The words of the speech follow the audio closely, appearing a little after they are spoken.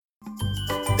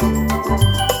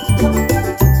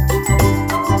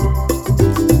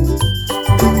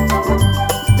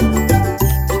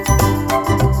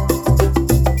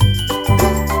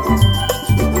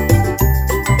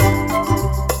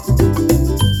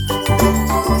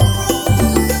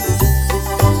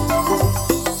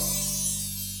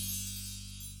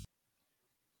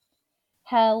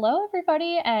Hello,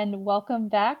 everybody, and welcome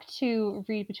back to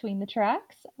Read Between the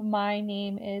Tracks. My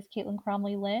name is Caitlin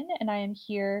Cromley Lynn, and I am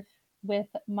here with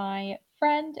my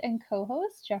friend and co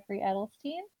host, Jeffrey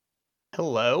Edelstein.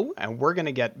 Hello, and we're going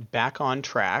to get back on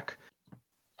track.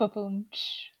 Ba-boom.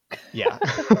 Yeah,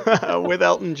 with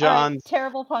Elton All right, John's.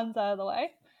 terrible puns out of the way.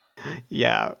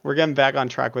 Yeah, we're getting back on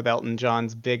track with Elton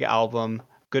John's big album,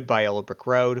 Goodbye Yellow Brick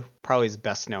Road, probably his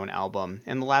best known album.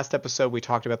 In the last episode, we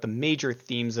talked about the major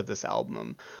themes of this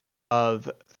album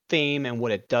of fame and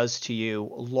what it does to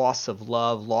you, loss of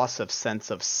love, loss of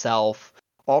sense of self,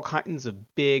 all kinds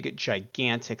of big,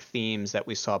 gigantic themes that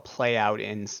we saw play out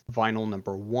in vinyl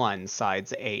number 1,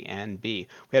 sides A and B.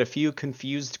 We had a few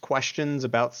confused questions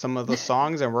about some of the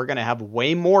songs, and we're going to have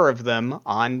way more of them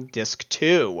on disc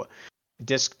 2.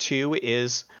 Disc 2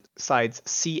 is sides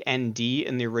C and D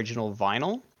in the original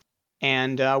vinyl.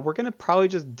 And we're going to probably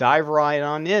just dive right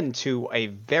on into a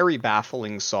very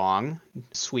baffling song,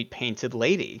 Sweet Painted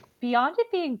Lady. Beyond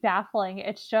it being baffling,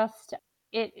 it's just,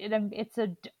 it's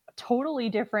a totally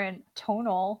different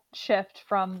tonal shift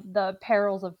from the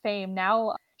perils of fame.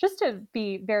 Now, just to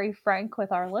be very frank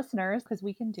with our listeners, because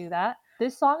we can do that,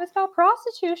 this song is about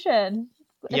prostitution.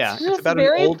 Yeah, It's it's just about an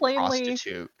very old plainly,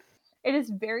 prostitute. it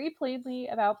is very plainly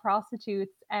about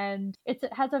prostitutes, and it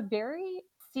has a very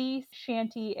sea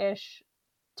shanty-ish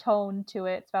tone to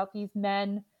it. It's about these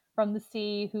men from the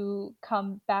sea who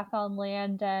come back on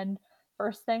land, and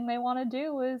first thing they want to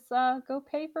do is go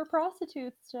pay for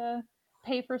prostitutes to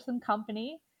pay for some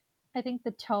company. I think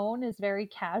the tone is very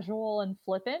casual and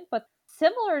flippant, but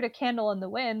similar to Candle in the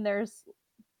Wind, there's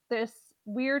this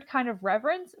weird kind of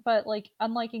reverence, but like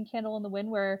unlike in Candle in the Wind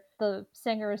where the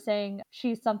singer is saying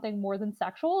she's something more than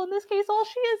sexual, in this case all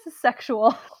she is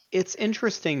sexual. It's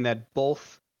interesting that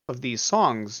both of these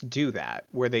songs do that,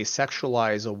 where they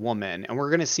sexualize a woman, and we're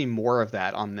going to see more of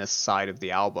that on this side of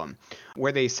the album,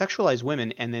 where they sexualize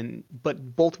women and then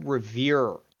but both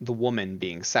revere the woman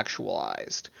being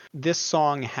sexualized. This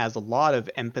song has a lot of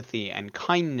empathy and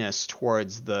kindness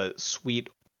towards the sweet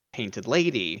painted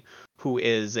lady, who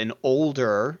is an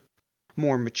older,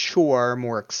 more mature,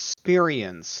 more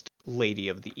experienced lady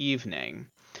of the evening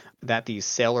that these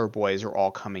sailor boys are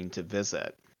all coming to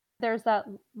visit. There's that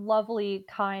lovely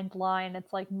kind line,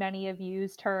 it's like many have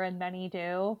used her and many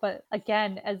do, but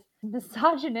again, as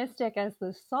misogynistic as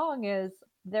this song is,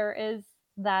 there is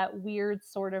that weird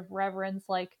sort of reverence,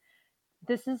 like,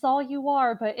 this is all you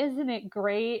are, but isn't it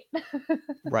great?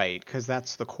 Right, because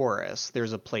that's the chorus.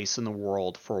 There's a place in the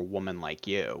world for a woman like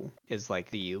you, is like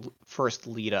the first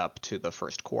lead up to the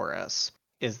first chorus.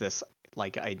 Is this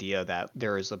like idea that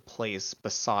there is a place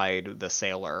beside the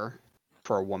sailor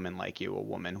for a woman like you, a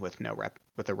woman with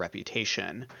with a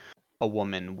reputation, a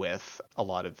woman with a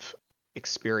lot of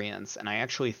experience. And I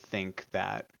actually think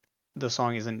that the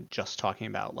song isn't just talking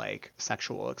about like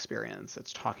sexual experience,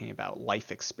 it's talking about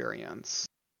life experience.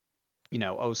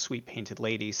 Oh, sweet painted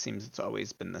lady, seems it's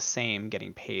always been the same,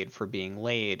 getting paid for being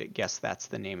laid. Guess that's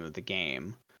the name of the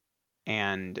game.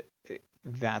 And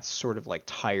that sort of like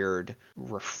tired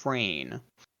refrain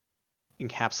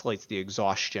encapsulates the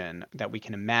exhaustion that we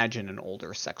can imagine an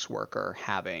older sex worker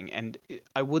having. And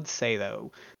I would say,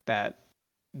 though, that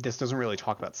this doesn't really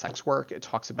talk about sex work. It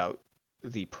talks about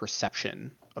the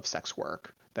perception of sex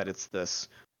work, that it's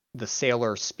the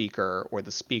sailor speaker or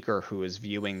the speaker who is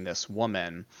viewing this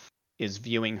woman is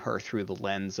viewing her through the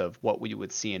lens of what we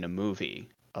would see in a movie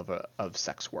of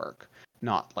sex work,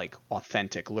 not like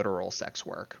authentic literal sex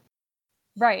work.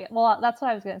 Right, well, that's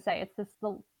what I was going to say. It's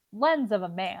the lens of a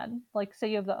man, like, so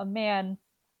you have a man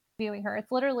viewing her.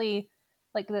 It's literally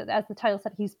like, as the title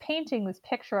said, he's painting this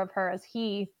picture of her as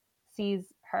he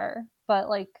sees her, but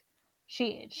like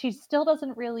she still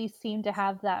doesn't really seem to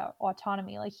have that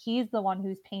autonomy. Like, he's the one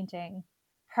who's painting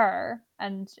her,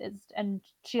 and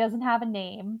she doesn't have a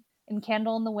name. In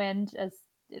Candle in the Wind, as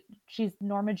she's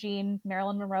Norma Jean,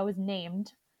 Marilyn Monroe is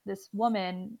named. This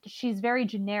woman, she's very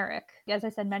generic. As I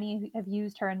said, many have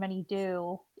used her and many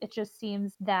do. It just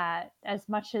seems that as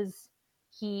much as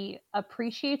he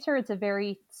appreciates her, it's a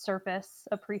very surface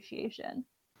appreciation.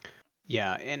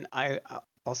 Yeah, and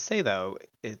I'll say though,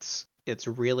 it's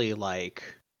really like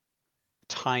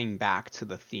tying back to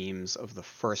the themes of the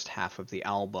first half of the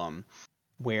album,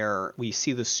 where we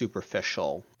see the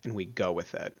superficial and we go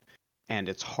with it, and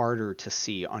it's harder to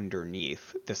see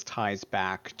underneath. This ties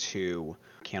back to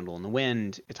Candle in the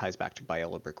Wind, it ties back to By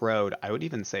Yellow Brick Road. I would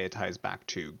even say it ties back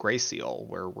to Gray Seal,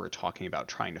 where we're talking about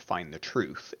trying to find the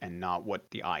truth and not what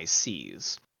the eye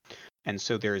sees. And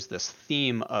so there's this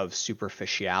theme of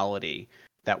superficiality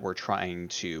that we're trying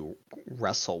to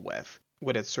wrestle with.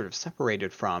 What it's sort of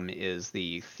separated from is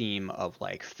the theme of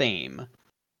like fame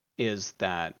is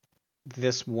that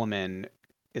this woman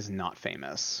is not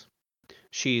famous.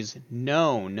 She's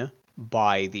known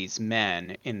by these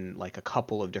men in like a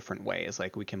couple of different ways.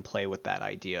 Like we can play with that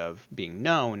idea of being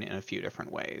known in a few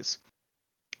different ways.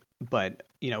 But,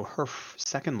 her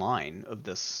second line of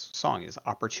this song is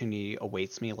opportunity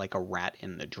awaits me like a rat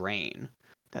in the drain.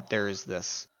 That there's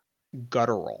this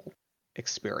guttural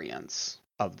experience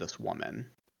of this woman.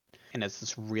 And it's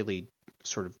this really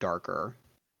sort of darker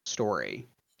story.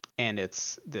 And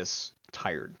it's this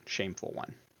tired, shameful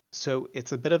one. So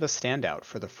it's a bit of a standout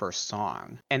for the first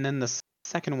song. And then the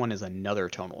second one is another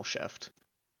tonal shift.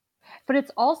 But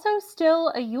it's also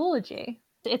still a eulogy.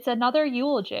 It's another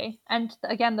eulogy. And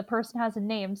again, the person has a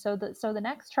name. So the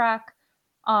next track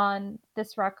on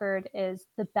this record is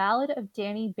The Ballad of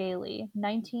Danny Bailey,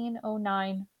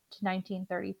 1909 to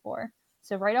 1934.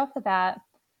 So right off the bat,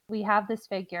 we have this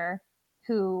figure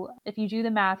who, if you do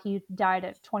the math, he died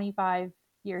at 25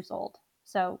 years old.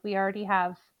 So we already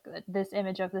have this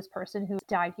image of this person who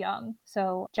died young.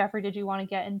 So Jeffrey, did you want to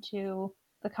get into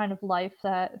the kind of life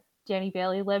that Danny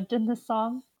Bailey lived in this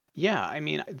song? Yeah, I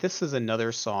mean, this is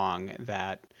another song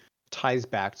that ties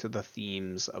back to the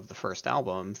themes of the first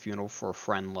album. Funeral for a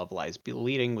Friend, Love Lies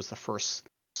Bleeding was the first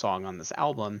song on this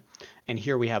album. And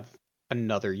here we have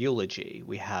another eulogy.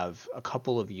 We have a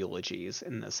couple of eulogies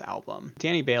in this album.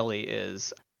 Danny Bailey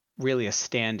is really a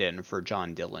stand-in for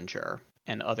John Dillinger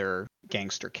and other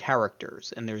gangster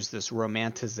characters. And there's this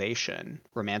romanticization,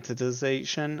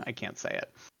 I can't say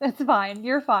it. It's fine.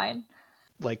 You're fine.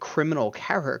 Like criminal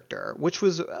character, which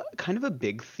was kind of a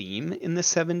big theme in the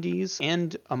 70s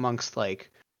and amongst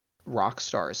like rock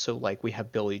stars. So like we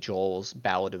have Billy Joel's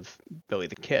Ballad of Billy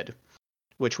the Kid,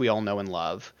 which we all know and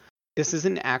love. This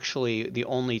isn't actually the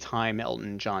only time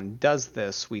Elton John does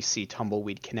this. We see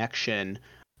Tumbleweed Connection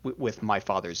with My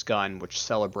Father's Gun, which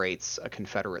celebrates a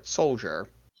Confederate soldier,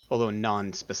 although a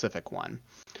non-specific one.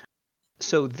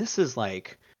 So this is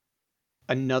like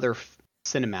another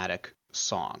cinematic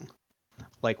song,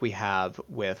 like we have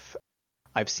with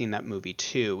I've Seen That Movie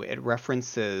Too. It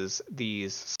references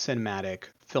these cinematic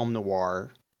film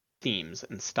noir themes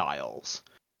and styles.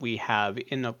 We have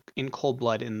in Cold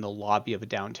Blood in the lobby of a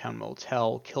downtown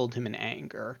motel, killed him in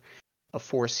anger, a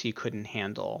force he couldn't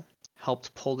handle,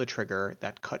 helped pull the trigger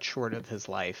that cut short of his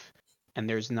life, and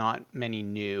there's not many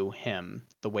knew him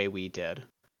the way we did.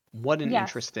 What an Yes.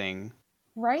 interesting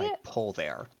Right? pull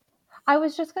there. I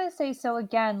was just going to say, so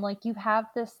again, like you have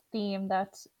this theme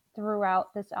that's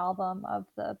throughout this album of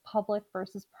the public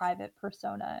versus private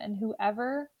persona, and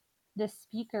whoever this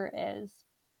speaker is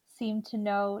seemed to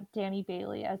know Danny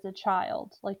Bailey as a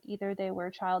child. Like either they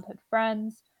were childhood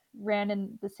friends, ran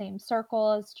in the same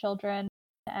circle as children,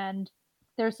 and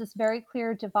there's this very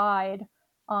clear divide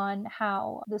on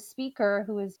how the speaker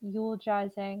who is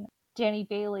eulogizing Danny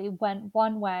Bailey went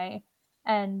one way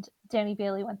and Danny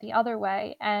Bailey went the other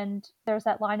way. And there's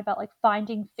that line about like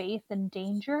finding faith in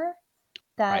danger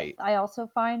that Right. I also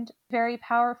find very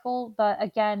powerful. But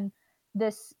again,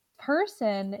 this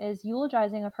person is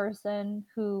eulogizing a person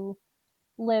who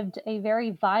lived a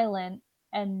very violent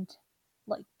and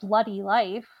like bloody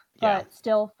life, Yeah. but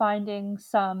still finding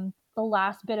the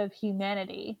last bit of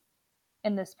humanity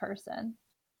in this person.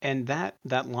 And that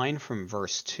line from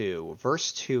verse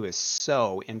 2 is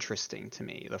so interesting to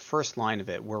me. The first line of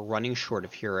it, we're running short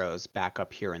of heroes back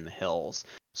up here in the hills.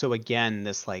 So again,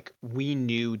 this like, we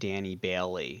knew Danny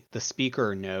Bailey. The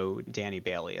speaker knew Danny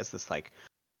Bailey as this like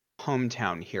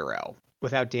hometown hero.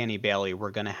 Without Danny Bailey, we're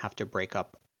going to have to break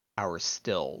up our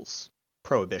stills,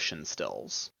 prohibition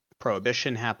stills.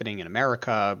 Prohibition happening in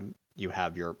America, you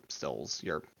have your stills,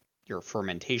 your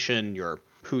fermentation, your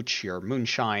pooch, your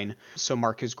moonshine. So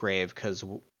mark his grave because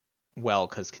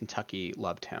Kentucky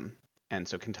loved him. And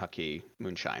so Kentucky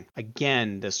moonshine.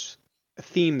 Again, this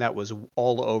theme that was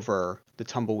all over the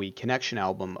Tumbleweed Connection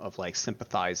album of like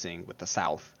sympathizing with the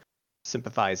South,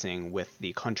 sympathizing with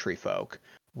the country folk,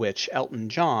 which Elton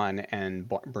John and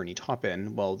Bernie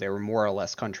Taupin, well, they were more or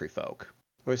less country folk.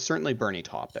 It was certainly Bernie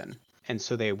Taupin. And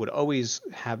so they would always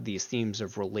have these themes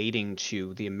of relating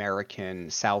to the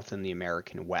American South and the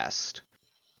American West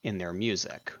in their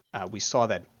music. We saw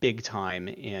that big time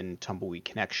in Tumbleweed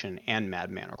Connection and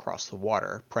Madman Across the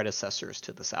Water, predecessors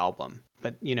to this album.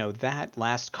 But, that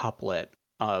last couplet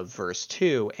of verse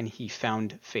 2, and he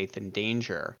found faith in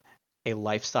danger, a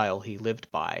lifestyle he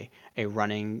lived by, a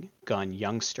running gun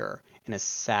youngster in a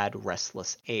sad,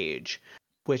 restless age,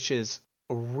 which is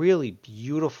a really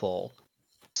beautiful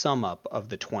sum up of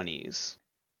the 20s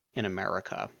in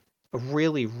America. A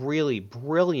really, really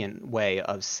brilliant way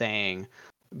of saying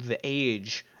the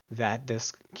age that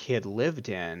this kid lived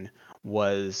in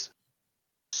was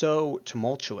so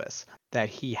tumultuous that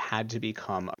he had to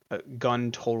become a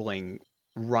gun totaling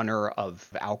runner of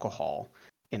alcohol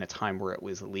in a time where it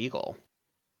was illegal.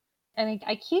 And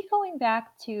I keep going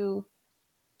back to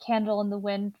Candle in the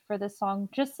Wind for this song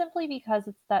just simply because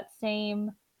it's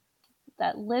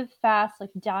that live fast, like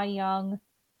die young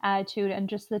attitude and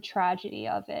just the tragedy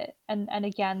of it. And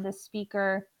again, the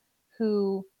speaker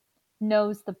who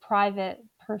knows the private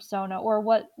persona, or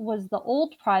what was the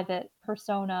old private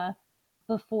persona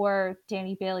before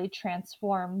Danny Bailey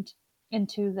transformed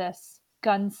into this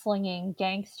gunslinging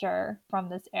gangster from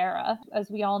this era. As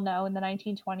we all know, in the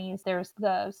 1920s, there's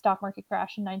the stock market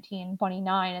crash in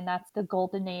 1929, and that's the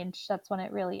golden age. That's when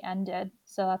it really ended.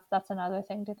 So that's another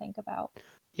thing to think about.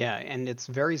 Yeah, and it's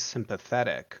very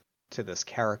sympathetic to this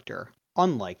character,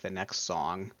 unlike the next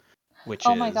song, which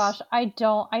Oh my gosh, is, I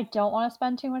don't want to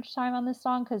spend too much time on this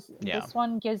song because yeah, this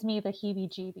one gives me the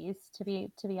heebie-jeebies, to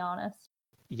be honest.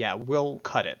 yeah, we'll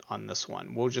cut it on this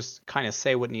one. We'll just kind of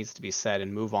say what needs to be said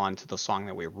and move on to the song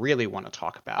that we really want to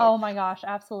talk about. Oh my gosh,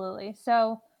 absolutely.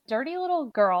 So, Dirty Little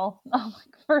Girl. Oh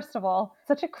my, first of all,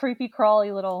 such a creepy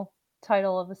crawly little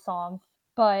title of a song.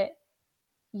 But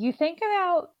you think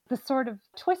about the sort of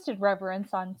twisted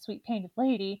reverence on Sweet Painted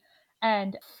Lady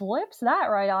and flips that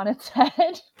right on its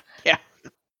head. Yeah.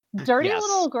 Dirty Yes.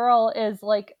 Little Girl is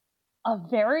like a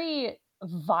very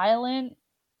violent,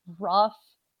 rough,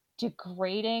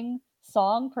 degrading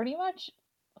song, pretty much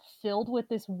filled with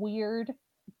this weird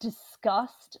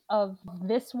disgust of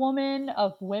this woman,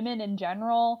 of women in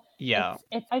general. Yeah.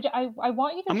 I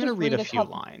want you to I'm going to just read a read a few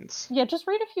couple. lines. Yeah, just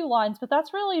read a few lines, but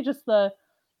that's really just the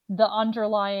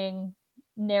underlying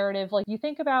narrative. Like, you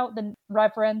think about the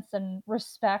reverence and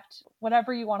respect,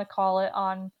 whatever you want to call it,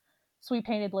 on Sweet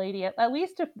Painted Lady. At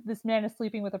least if this man is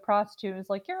sleeping with a prostitute, is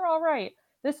like, you're all right.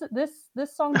 This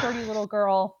song, Dirty Little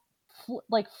Girl,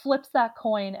 flips that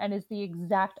coin and is the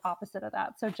exact opposite of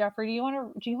that. So Jeffrey, do you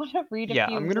want to read a Yeah,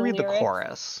 few I'm of going to the read the lyrics?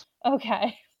 chorus.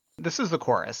 Okay. This is the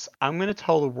chorus. I'm going to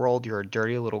tell the world you're a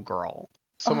dirty little girl. Oh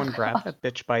Someone grab god. that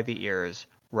bitch by the ears,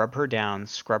 rub her down,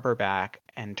 scrub her back,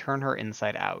 and turn her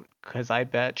inside out. 'Cause I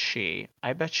bet she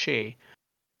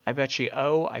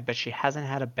hasn't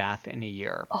had a bath in a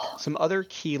year. Oh. Some other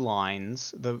key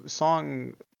lines. The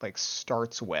song like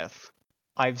starts with,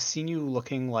 I've seen you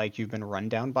looking like you've been run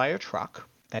down by a truck.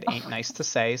 That ain't nice to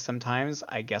say. Sometimes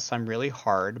I guess I'm really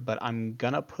hard, but I'm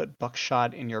gonna put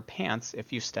buckshot in your pants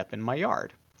if you step in my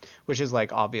yard. Which is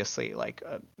like obviously like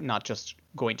not just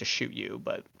going to shoot you,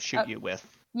 but shoot Uh, you with,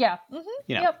 yeah.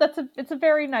 you know. Yep. It's a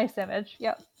very nice image.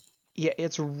 Yep. Yeah,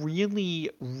 it's really,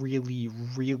 really,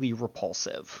 really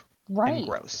repulsive and Right.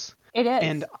 gross. It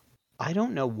And is. I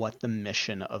don't know what the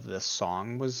mission of this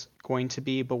song was going to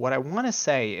be, but what I want to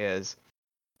say is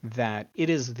that it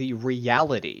is the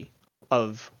reality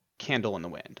of Candle in the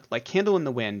Wind. Like, Candle in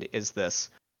the Wind is this,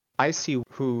 I see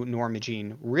who Norma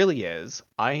Jean really is.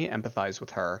 I empathize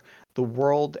with her. The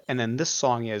world, and then this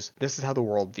song is, this is how the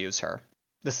world views her.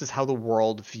 This is how the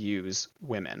world views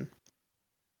women.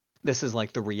 This is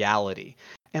like the reality.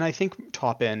 And I think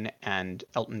Taupin and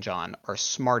Elton John are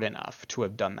smart enough to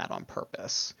have done that on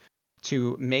purpose.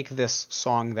 To make this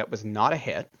song that was not a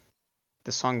hit,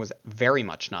 the song was very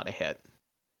much not a hit.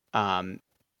 Um,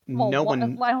 no Well,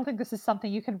 one, I don't think this is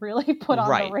something you can really put on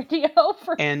the right. radio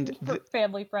And for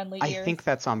family-friendly I ears. think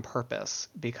that's on purpose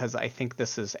because I think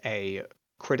this is a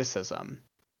criticism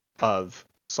of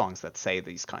songs that say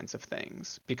these kinds of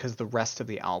things because the rest of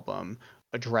the album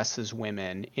addresses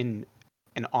women in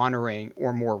an honoring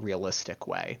or more realistic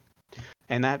way.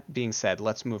 And that being said,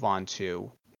 let's move on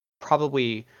to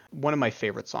probably one of my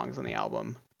favorite songs on the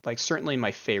album. Like, certainly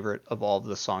my favorite of all of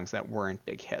the songs that weren't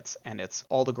big hits, and it's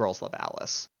All the Girls Love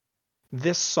Alice.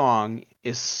 This song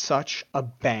is such a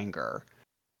banger.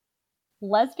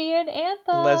 Lesbian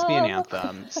Lesbian anthem.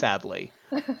 anthem, sadly.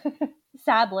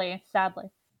 Sadly.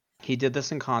 He did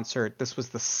this in concert. This was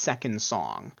the second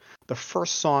song. The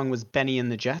first song was Benny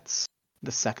and the Jets.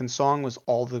 The second song was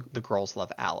All the Girls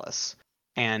Love Alice.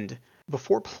 And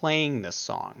before playing this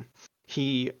song,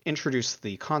 he introduced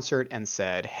the concert and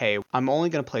said, hey, I'm only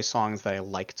going to play songs that I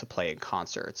like to play in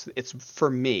concerts. It's for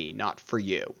me, not for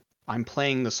you. I'm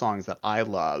playing the songs that I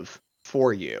love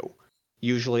for you.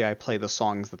 Usually I play the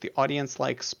songs that the audience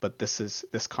likes, but this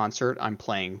concert, I'm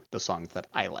playing the songs that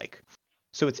I like.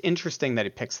 So it's interesting that he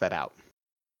picks that out.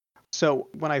 So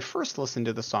when I first listened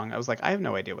to the song, I was like, I have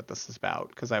no idea what this is about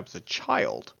because I was a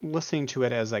child. Listening to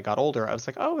it as I got older, I was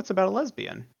like, oh, it's about a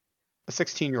lesbian. A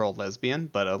 16-year-old lesbian,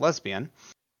 but a lesbian.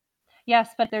 Yes,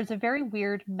 but there's a very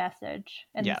weird message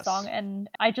in the song, Yes. and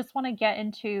I just want to get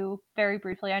into very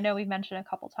briefly. I know we've mentioned it a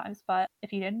couple times, but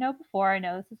if you didn't know before, I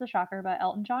know this is a shocker, but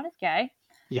Elton John is gay.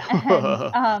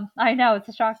 And Yeah. I know it's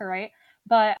a shocker, right?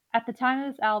 But at the time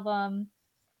of this album,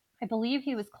 I believe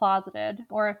he was closeted,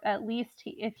 or if at least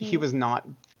if He he was not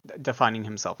defining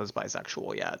himself as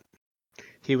bisexual yet.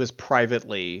 He was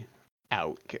privately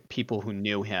out. People who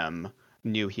knew him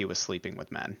knew he was sleeping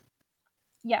with men.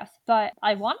 yes, but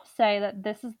I want to say that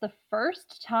this is the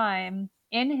first time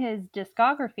in his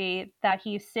discography that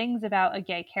he sings about a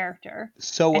gay character in his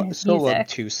So music.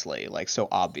 obtusely, like so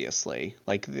obviously.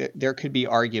 Like there could be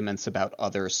arguments about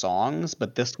other songs,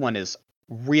 but this one is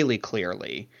really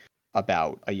clearly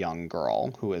about a young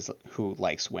girl who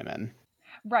likes women.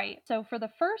 Right. So for the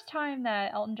first time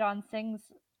that Elton John sings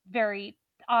very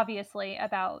obviously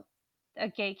about a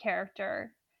gay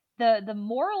character, the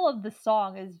moral of the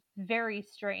song is very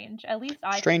strange. At least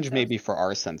I think Strange so. maybe for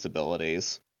our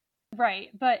sensibilities. Right,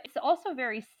 but it's also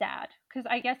very sad because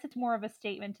I guess it's more of a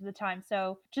statement to the time.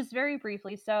 So, just very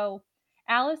briefly, so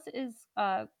Alice is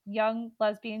a young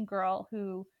lesbian girl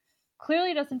who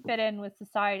clearly doesn't fit in with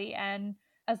society, and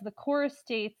as the chorus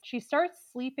states, she starts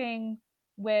sleeping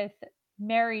with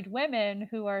married women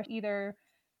who are either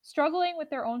struggling with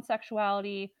their own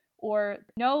sexuality or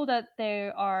know that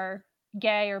they are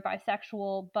gay or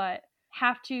bisexual, but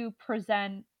have to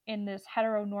present in this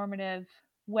heteronormative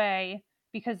way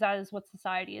because that is what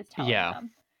society is telling Yeah.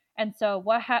 them. And so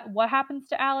what happens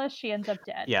to Alice? She ends up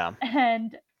dead. Yeah.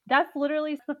 And that's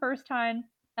literally the first time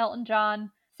Elton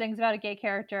John sings about a gay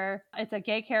character. It's a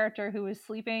gay character who is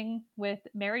sleeping with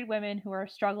married women who are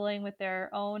struggling with their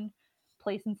own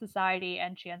place in society,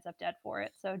 and she ends up dead for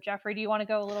it. So Jeffrey, do you want to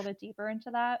go a little bit deeper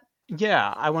into that?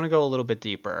 Yeah, I want to go a little bit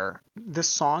deeper. This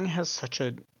song has such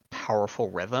a powerful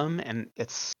rhythm and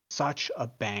it's such a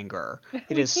banger. It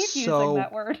We is keep using so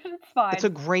that word. It's it's a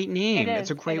fine. great It name. It's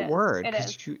is. a It great is. word It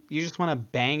is. because you just want to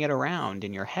bang it around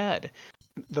in your head.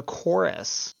 The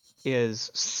chorus is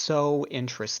so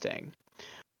interesting.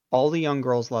 All the young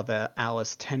girls love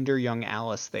Alice, tender young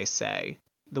Alice, they say.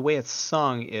 The way it's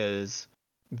sung is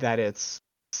that it's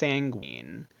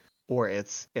sanguine or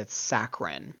it's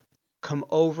saccharine. Come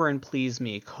over and please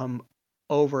me, come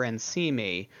over and see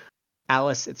me.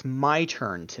 Alice, it's my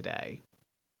turn today.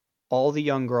 All the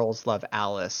young girls love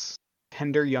Alice.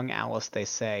 Tender young Alice, they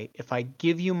say, if I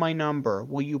give you my number,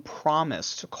 will you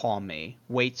promise to call me?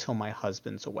 Wait till my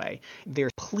husband's away. They're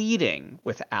pleading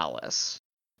with Alice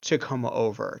to come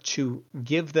over, to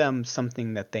give them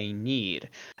something that they need.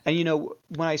 And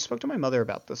when I spoke to my mother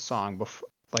about this song before,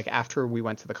 like after we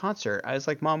went to the concert, I was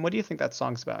like, Mom, what do you think that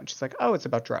song's about? And she's like, oh, it's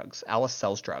about drugs. Alice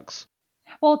sells drugs.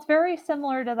 Well, it's very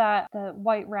similar to the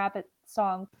White Rabbit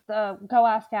song, the Go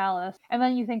Ask Alice. And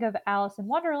then you think of Alice in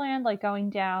Wonderland, like going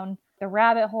down the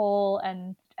rabbit hole,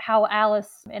 and how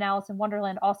Alice in Alice in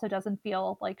Wonderland also doesn't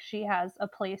feel like she has a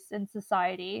place in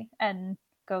society and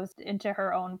goes into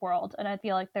her own world. And I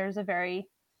feel like there's a very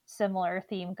similar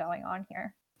theme going on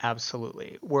here.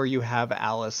 Absolutely. Where you have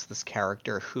Alice, this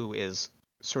character who is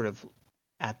sort of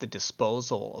at the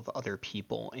disposal of other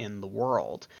people in the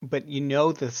world. But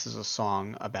this is a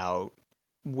song about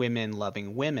women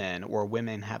loving women or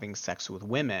women having sex with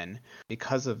women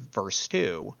because of verse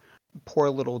 2. Poor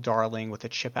little darling with a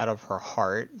chip out of her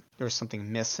heart. There's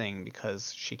something missing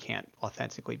because she can't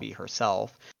authentically be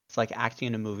herself. It's like acting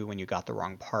in a movie when you got the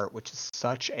wrong part, which is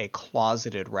such a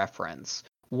closeted reference.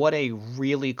 What a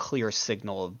really clear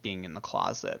signal of being in the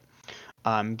closet.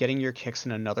 Getting your kicks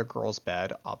in another girl's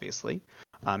bed, obviously.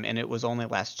 And it was only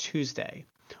last Tuesday.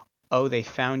 Oh, they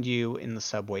found you in the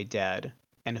subway dead.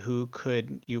 And who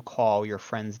could you call your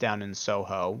friends down in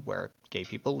Soho, where gay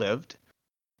people lived?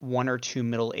 One or two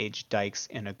middle-aged dykes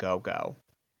in a go-go.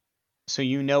 So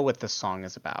you know what this song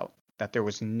is about. That there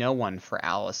was no one for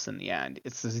Alice in the end.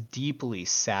 It's this deeply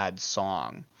sad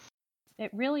song.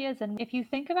 It really is. And if you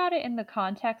think about it in the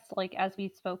context, like as we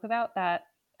spoke about, that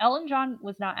Elton John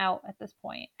was not out at this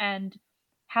point, and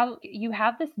how you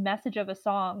have this message of a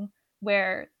song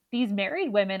where these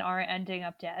married women aren't ending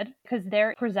up dead because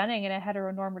they're presenting in a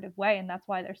heteronormative way, and that's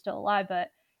why they're still alive.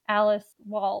 But Alice,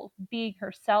 while being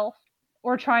herself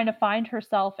or trying to find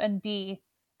herself and be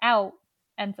out,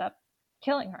 ends up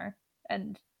killing her.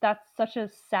 And that's such a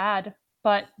sad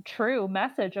but true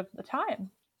message of the time.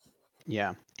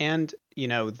 Yeah. And,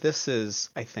 this is,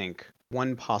 I think,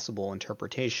 one possible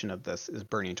interpretation of this is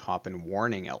Bernie Taupin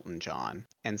warning Elton John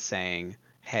and saying,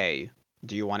 hey,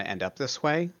 do you want to end up this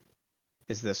way?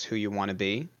 Is this who you want to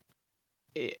be?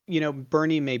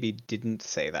 Bernie maybe didn't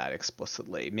say that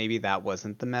explicitly. Maybe that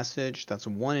wasn't the message. That's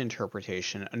one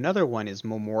interpretation. Another one is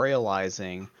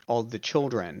memorializing all the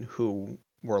children who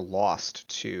were lost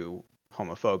to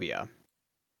homophobia.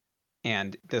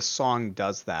 And this song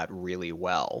does that really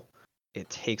well. It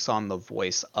takes on the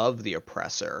voice of the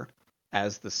oppressor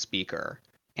as the speaker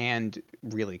and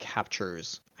really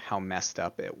captures how messed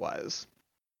up it was.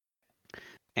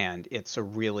 And it's a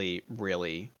really,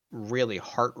 really, really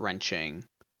heart-wrenching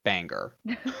banger.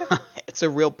 It's a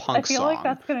real punk I feel like song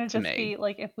that's going to to just me. be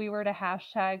like if we were to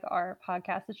hashtag our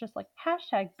podcast, it's just like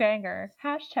hashtag banger,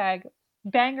 hashtag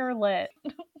banger lit.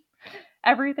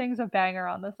 Everything's a banger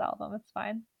on this album. It's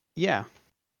fine. Yeah.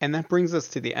 And that brings us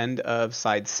to the end of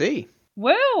side C.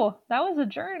 Woo! That was a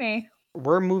journey.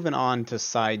 We're moving on to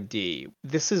side D.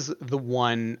 This is the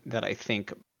one that I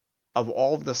think of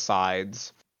all of the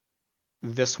sides,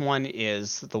 this one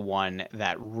is the one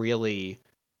that really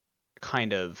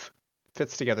kind of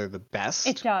fits together the best.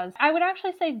 It does. I would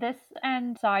actually say this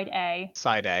and side A.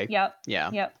 Side A. Yep. Yeah.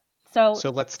 Yep. So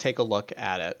let's take a look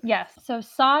at it. yes. So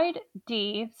side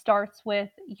D starts with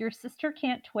your sister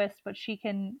can't twist, but she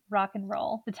can rock and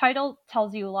roll. The title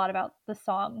tells you a lot about the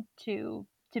song to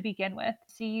begin with.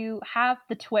 So you have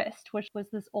the twist, which was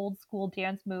this old school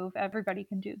dance move. Everybody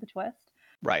can do the twist.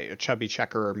 Right. A chubby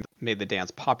checker made the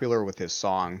dance popular with his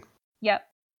song. Yep.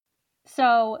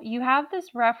 So you have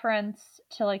this reference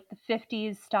to like the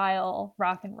 50s style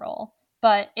rock and roll,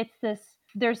 but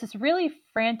there's this really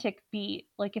frantic beat.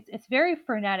 Like it's very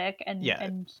frenetic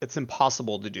and it's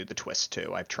impossible to do the twist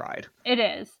too. I've tried. It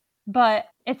is. But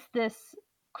it's this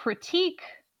critique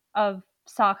of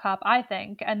sock hop, I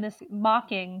think, and this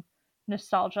mocking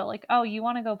nostalgia. Like, oh, you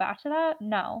want to go back to that?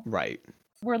 No. Right.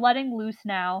 We're letting loose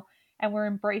now and we're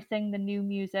embracing the new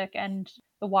music and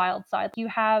the wild side. You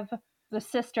have the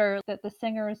sister that the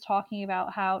singer is talking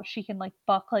about how she can like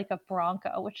buck like a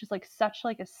bronco, which is like such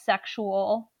like a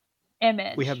sexual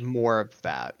image. We have more of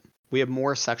that. We have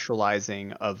more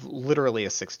sexualizing of literally a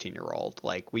 16-year-old.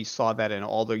 Like we saw that in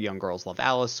All the Young Girls Love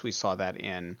Alice. We saw that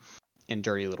in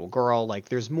Dirty Little Girl. Like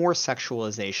there's more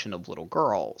sexualization of little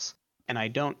girls. And I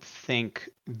don't think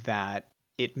that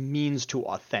it means to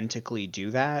authentically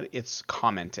do that. It's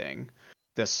commenting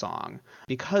this song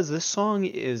because this song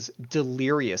is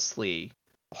deliriously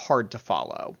hard to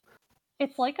follow.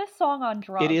 It's like a song on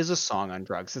drugs. It is a song on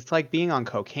drugs. It's like being on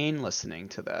cocaine listening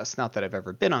to this. Not that I've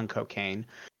ever been on cocaine,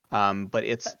 but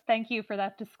it's... Thank you for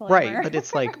that disclaimer. Right, but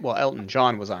it's like, well, Elton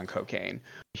John was on cocaine.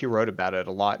 He wrote about it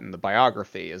a lot in the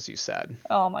biography, as you said.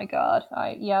 Oh my god.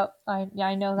 I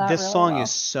know that This really song well.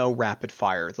 is so rapid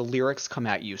fire. The lyrics come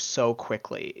at you so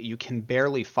quickly. You can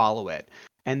barely follow it.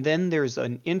 And then there's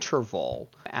an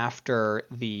interval after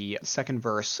the second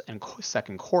verse and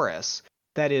second chorus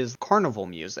that is carnival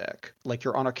music. Like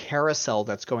you're on a carousel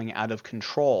that's going out of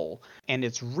control. And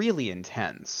it's really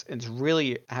intense. It's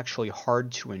really actually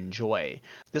hard to enjoy.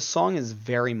 This song is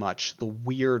very much the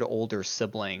weird older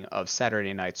sibling of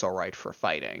Saturday Night's All Right for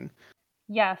Fighting.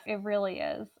 Yes, it really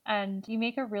is. And you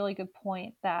make a really good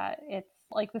point that it's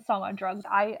like the song on drugs.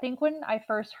 I think when I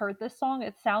first heard this song,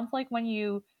 it sounds like when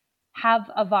you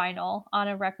have a vinyl on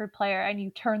a record player and you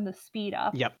turn the speed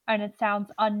up. Yep. And it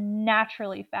sounds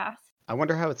unnaturally fast. I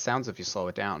wonder how it sounds if you slow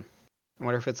it down. I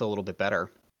wonder if it's a little bit better.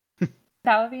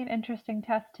 That would be an interesting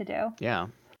test to do. Yeah.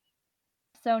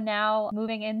 So now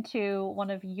moving into one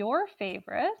of your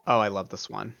favorites. Oh, I love this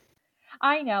one.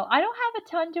 I know. I don't have a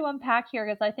ton to unpack here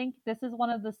because I think this is one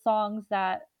of the songs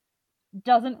that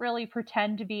doesn't really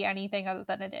pretend to be anything other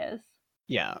than it is.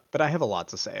 Yeah, but I have a lot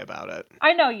to say about it.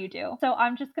 I know you do. So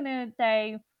I'm just going to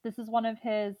say this is one of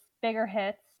his bigger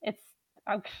hits.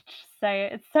 I'm going to just say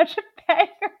it. It's such a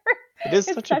banger. It is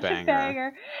such a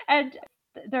banger. And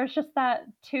there's just that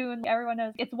tune everyone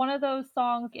knows. It's one of those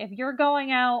songs, if you're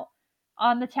going out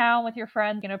on the town with your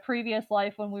friends in a previous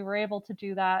life when we were able to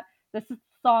do that, this is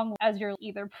the song as you're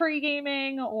either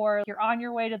pre-gaming or you're on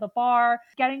your way to the bar,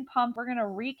 getting pumped. We're going to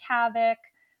wreak havoc.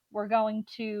 We're going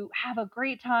to have a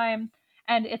great time.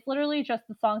 And it's literally just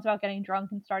the songs about getting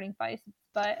drunk and starting fights,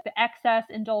 but the excess,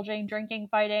 indulging, drinking,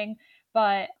 fighting.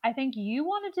 But I think you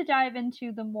wanted to dive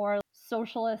into the more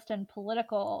socialist and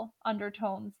political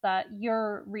undertones that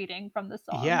you're reading from the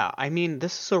song. Yeah, I mean,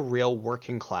 this is a real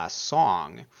working class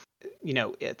song. You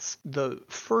know, it's the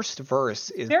first verse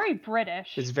is very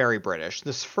British. It's very British.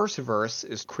 This first verse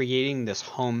is creating this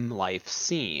home life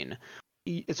scene.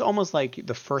 It's almost like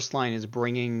the first line is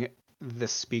bringing the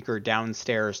speaker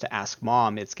downstairs to ask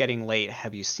Mom, it's getting late.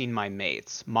 Have you seen my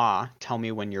mates? Ma, tell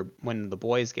me when the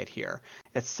boys get here.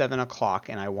 It's 7 o'clock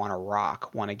and I want to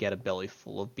rock, want to get a belly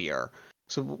full of beer.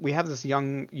 So we have this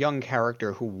young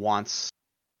character who wants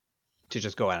to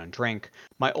just go out and drink.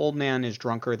 My old man is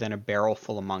drunker than a barrel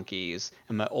full of monkeys,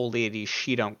 and my old lady,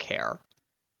 she don't care.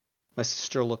 My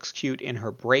sister looks cute in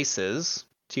her braces,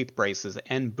 teeth braces,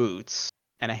 and boots,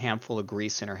 and a handful of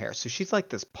grease in her hair. So she's like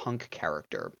this punk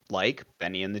character, like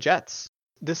Benny and the Jets.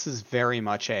 this is very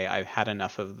much I've had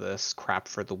enough of this crap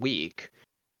for the week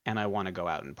and I want to go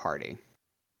out and party.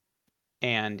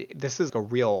 And this is a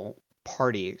real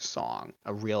party song,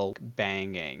 a real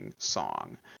banging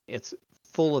song. It's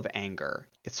full of anger,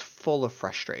 it's full of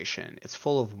frustration, it's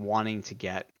full of wanting to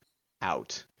get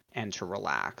out and to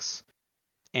relax.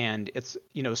 And it's,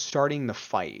 starting the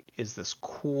fight is this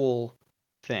cool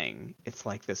thing. It's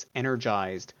like this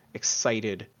energized,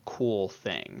 excited, cool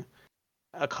thing.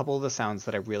 A couple of the sounds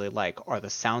that I really like are the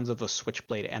sounds of a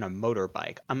switchblade and a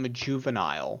motorbike. I'm a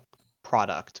juvenile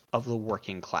product of the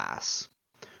working class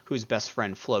whose best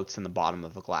friend floats in the bottom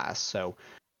of the glass. So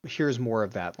here's more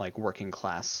of that like working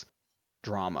class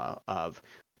drama of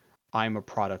I'm a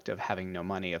product of having no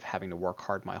money, of having to work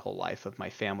hard my whole life, of my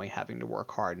family having to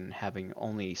work hard and having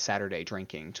only Saturday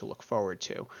drinking to look forward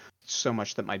to. So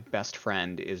much that my best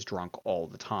friend is drunk all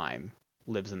the time,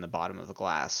 lives in the bottom of the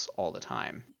glass all the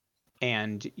time.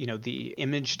 And, the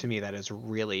image to me that is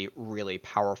really, really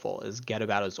powerful is get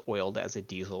about as oiled as a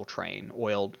diesel train.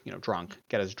 Oiled, drunk.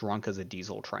 Get as drunk as a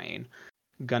diesel train.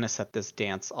 Gonna set this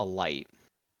dance alight.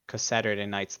 'Cause Saturday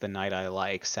night's the night I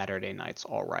like. Saturday night's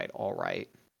all right, all right.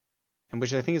 And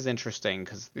which I think is interesting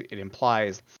because it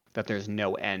implies that there's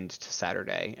no end to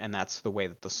Saturday. And that's the way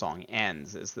that the song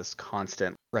ends, is this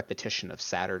constant repetition of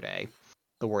Saturday.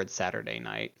 The word Saturday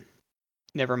night.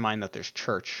 Never mind that there's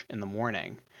church in the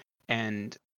morning.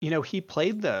 And, he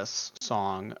played this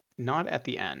song not at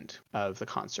the end of the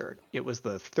concert. It was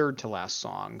the third to last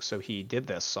song. So he did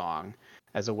this song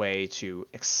as a way to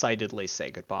excitedly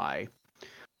say goodbye.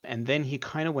 And then he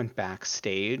kind of went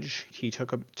backstage. He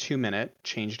took a 2-minute,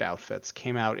 changed outfits,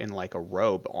 came out in like a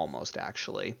robe almost,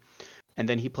 actually. And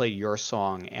then he played Your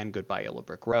Song and Goodbye Yellow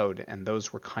Brick Road. And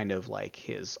those were kind of like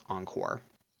his encore.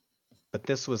 But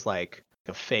this was like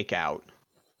a fake out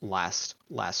last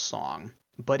song.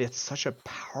 But it's such a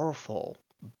powerful,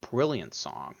 brilliant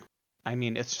song. I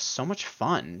mean, it's just so much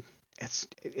fun.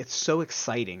 It's so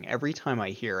exciting. Every time I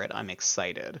hear it, I'm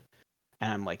excited.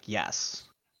 And I'm like, yes,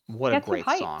 what a Gets you great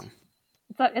hyped. song.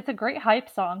 It's a great hype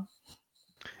song.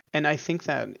 And I think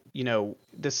that,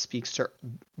 this speaks to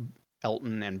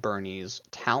Elton and Bernie's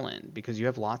talent because you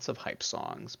have lots of hype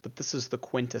songs, but this is the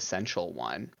quintessential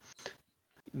one.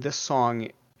 This song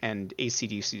and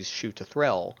AC/DC's Shoot to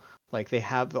Thrill, like they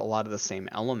have a lot of the same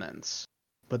elements,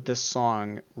 but this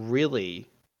song really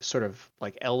sort of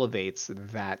like elevates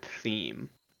that theme.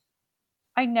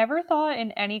 I never thought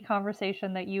in any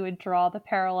conversation that you would draw the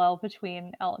parallel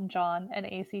between Elton John and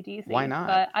AC/DC. Why not?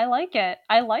 But I like it.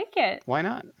 I like it. Why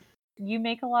not? You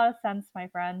make a lot of sense, my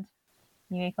friend.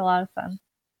 You make a lot of sense.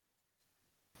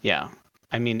 Yeah.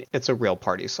 I mean, it's a real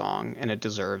party song, and it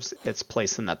deserves its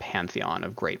place in the pantheon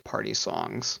of great party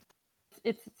songs.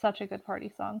 It's such a good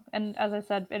party song. And as I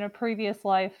said, in a previous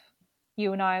life,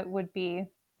 you and I would be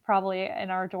probably in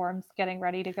our dorms getting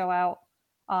ready to go out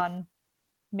on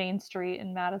Main Street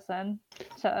in Madison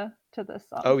to this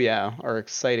song. Oh yeah, our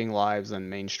exciting lives on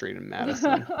Main Street in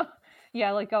Madison.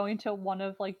 Yeah, like going to one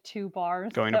of like 2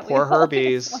 bars. Going to Poor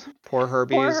Herbie's. Poor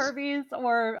Herbie's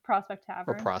or Prospect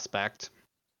Tavern. Or Prospect.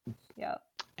 Yeah.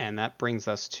 And that brings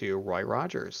us to Roy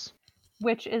Rogers.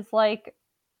 Which is like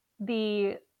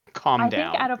the Calm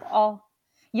Down.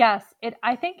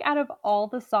 I think out of all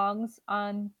the songs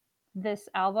on this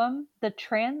album, the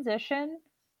transition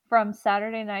from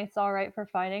Saturday Night's All Right for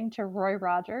Fighting to Roy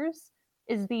Rogers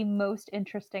is the most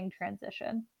interesting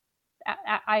transition.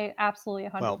 I absolutely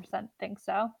 100% think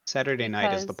so. Saturday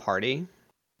night is the party.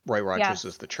 Roy Rogers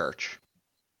is the church.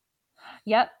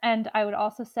 Yep. And I would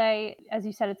also say, as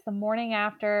you said, it's the morning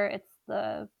after, it's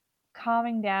the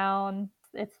calming down,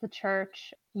 it's the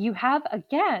church. You have,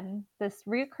 again, this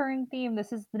reoccurring theme.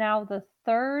 This is now the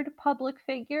 3rd public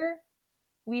figure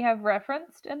we have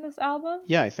referenced in this album.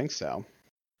 Yeah, I think so.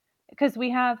 Because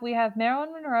we have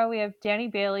Marilyn Monroe, we have Danny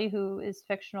Bailey, who is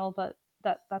fictional, but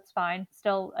that's fine.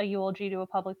 Still a eulogy to a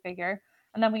public figure.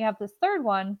 And then we have this 3rd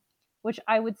one, which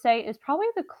I would say is probably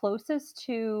the closest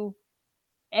to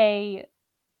a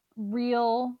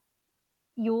real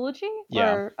eulogy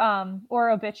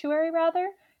or obituary rather,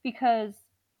 because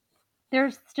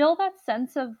there's still that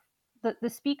sense of the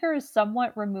speaker is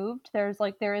somewhat removed. There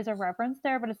is a reverence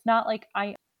there, but it's not like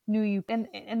I knew you.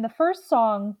 In the first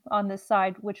song on this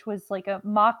side, which was like a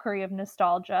mockery of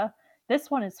nostalgia, this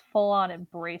one is full on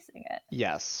embracing it.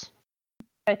 Yes.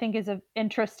 I think is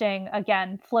interesting,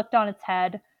 again, flipped on its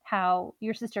head, how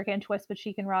your sister can twist but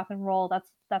she can rock and roll.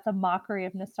 That's a mockery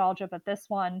of nostalgia, but this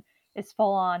one is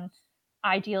full on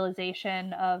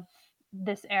idealization of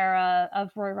this era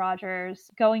of Roy Rogers,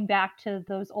 going back to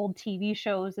those old TV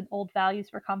shows and old values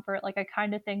for comfort. Like I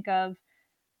kind of think of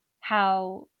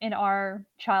how in our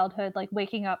childhood, like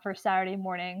waking up for Saturday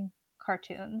morning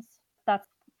cartoons, that's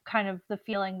kind of the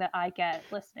feeling that I get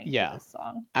listening to Yeah, this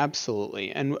song.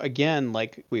 absolutely. And again,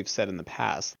 like we've said in the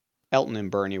past, Elton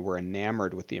and Bernie were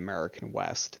enamored with the American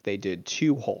West. They did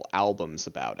 2 whole albums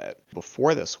about it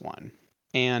before this one.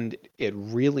 And it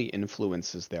really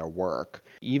influences their work.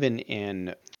 Even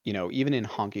in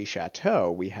Honky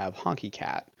Chateau, we have Honky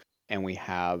Cat, and we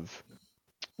have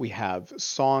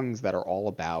songs that are all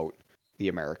about the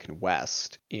American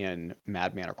West in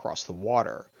Madman Across the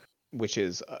Water, which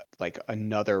is like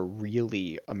another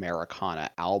really Americana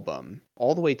album,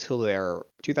 all the way till their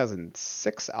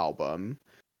 2006 album,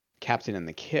 Captain and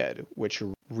the Kid, which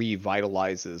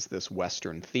revitalizes this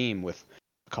Western theme with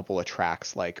a couple of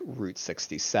tracks like Route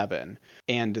 67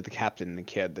 and the Captain and the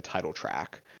Kid, the title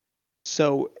track.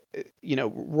 So,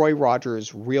 Roy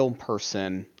Rogers, real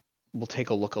person. We'll take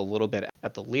a look a little bit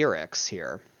at the lyrics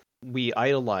here. We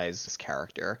idolize this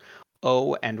character.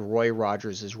 Oh, and Roy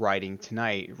Rogers is writing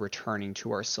tonight, returning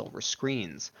to our silver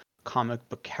screens. Comic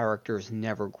book characters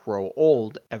never grow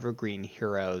old, evergreen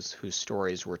heroes whose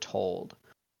stories were told.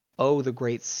 Oh, the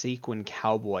great sequin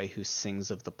cowboy who sings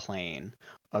of the plain,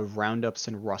 of roundups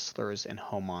and rustlers and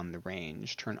home on the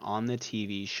range. Turn on the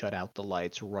TV, shut out the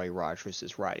lights, Roy Rogers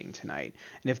is riding tonight.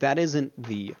 And if that isn't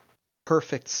the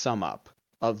perfect sum up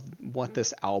of what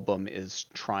this album is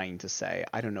trying to say,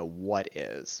 I don't know what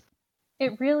is.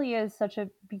 It really is such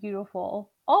a beautiful,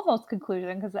 almost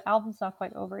conclusion because the album's not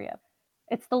quite over yet.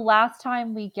 It's the last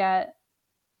time we get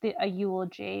a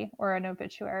eulogy or an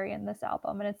obituary in this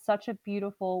album, and it's such a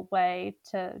beautiful way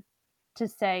to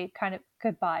say kind of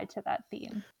goodbye to that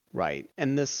theme. Right.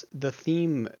 And the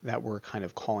theme that we're kind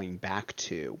of calling back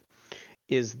to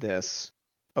is this,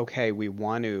 okay, we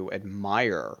want to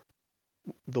admire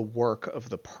the work of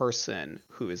the person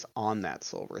who is on that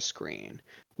silver screen.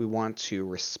 We want to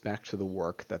respect the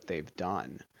work that they've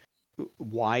done.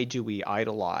 Why do we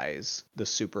idolize the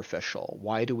superficial?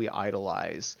 Why do we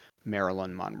idolize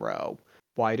Marilyn Monroe?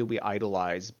 Why do we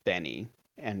idolize Benny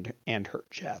and her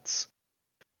Jets?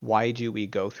 Why do we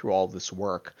go through all this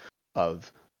work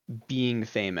of being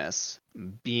famous,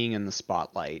 being in the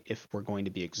spotlight, if we're going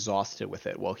to be exhausted with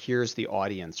it? Well, here's the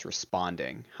audience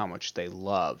responding how much they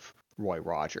love Roy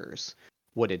Rogers,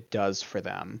 what it does for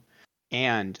them,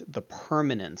 and the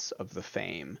permanence of the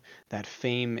fame. That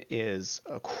fame is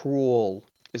a cruel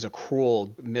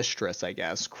mistress, I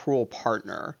guess, cruel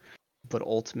partner, but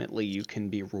ultimately you can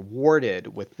be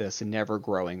rewarded with this never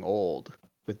growing old,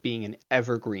 with being an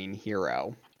evergreen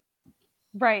hero.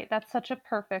 Right, that's such a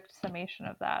perfect summation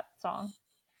of that song.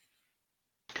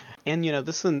 And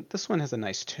this one has a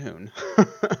nice tune.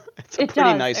 It's a It pretty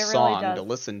does, nice it really song to does.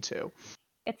 listen to.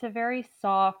 It's a very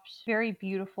soft, very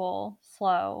beautiful,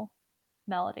 slow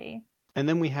melody. And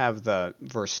then we have the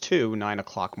verse 2, 9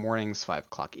 o'clock mornings, 5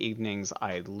 o'clock evenings.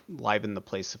 I'd liven the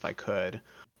place if I could.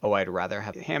 Oh, I'd rather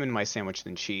have ham in my sandwich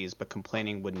than cheese, but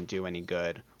complaining wouldn't do any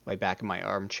good. Lay back in my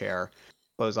armchair,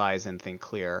 close eyes and think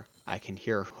clear. I can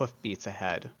hear hoofbeats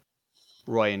ahead.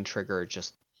 Roy and Trigger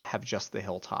have just the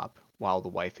hilltop while the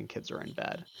wife and kids are in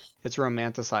bed. It's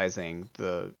romanticizing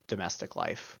the domestic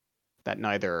life that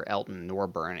neither Elton nor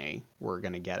Bernie were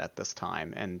going to get at this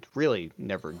time, and really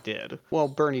never did. Well,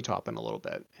 Bernie taught them a little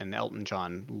bit, and Elton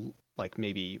John, like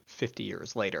maybe 50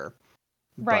 years later.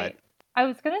 But Right. I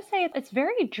was going to say it's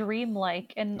very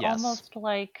dreamlike and yes, almost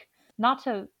like, not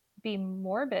to be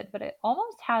morbid, but it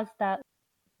almost has that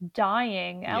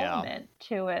dying yeah, element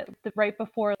to it. Right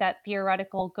before that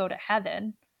theoretical go to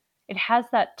heaven, it has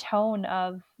that tone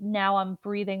of, now I'm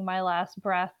breathing my last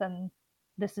breath and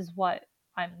this is what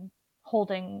I'm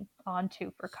holding on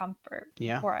to for comfort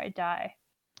yeah, before I die.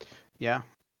 yeah.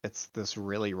 It's this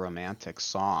really romantic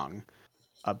song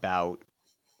about,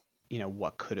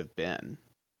 what could have been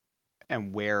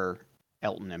and where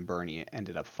Elton and Bernie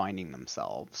ended up finding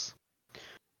themselves.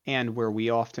 And where we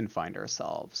often find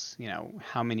ourselves.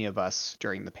 How many of us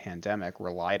during the pandemic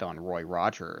relied on Roy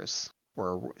Rogers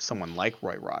or someone like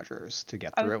Roy Rogers to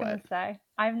get I was through going it? to say,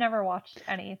 I've never watched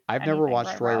I've never anything Roy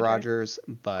watched Roy Rogers.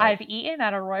 Rogers, but I've eaten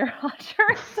at a Roy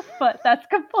Rogers, but that's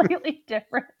completely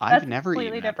different. I've That's a never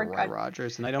completely eaten at a different Roy kind.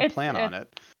 Rogers, and I don't It's plan on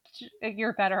it's it.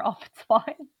 you're better off. It's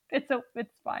fine.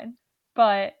 It's fine.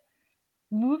 But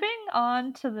moving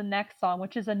on to the next song,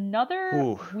 which is another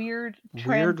Ooh, weird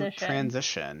weird transition.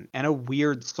 transition and a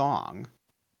weird song.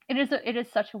 It is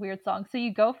such a weird song. So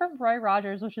you go from Roy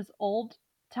Rogers, which is old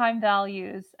time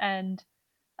values and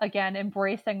again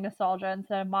embracing nostalgia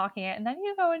instead of mocking it, and then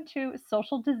you go into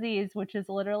Social Disease, which is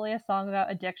literally a song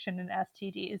about addiction and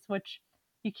STDs, which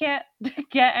you can't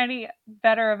get any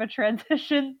better of a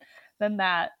transition than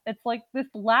that. It's like this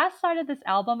last side of this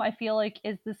album, I feel like,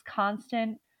 is this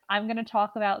constant, I'm going to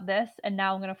talk about this and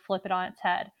now I'm going to flip it on its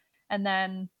head. And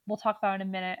then we'll talk about in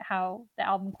a minute how the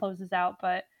album closes out.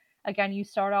 But again, you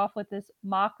start off with this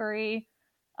mockery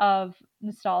of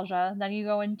nostalgia. Then you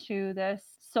go into this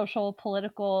social,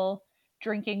 political,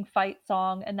 drinking fight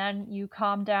song, and then you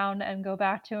calm down and go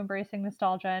back to embracing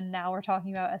nostalgia. And now we're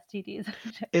talking about STDs.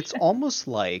 It's almost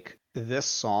like this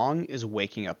song is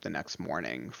waking up the next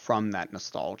morning from that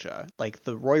nostalgia. Like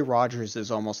the Roy Rogers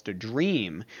is almost a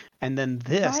dream, and then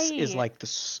this is Right. like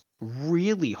this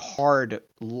really hard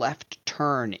left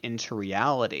turn into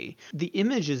reality. The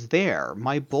image is there.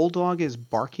 My bulldog is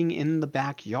barking in the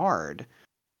backyard,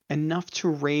 enough to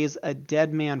raise a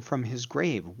dead man from his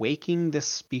grave, waking this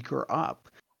speaker up.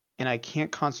 And I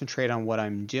can't concentrate on what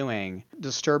I'm doing.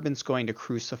 Disturbance going to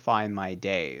crucify my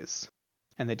days.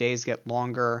 And the days get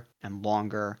longer and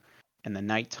longer, and the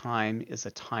nighttime is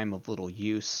a time of little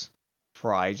use,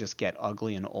 for I just get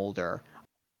ugly and older.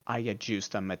 I get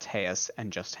juiced on Mateus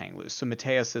and just hang loose. So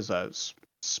Mateus is a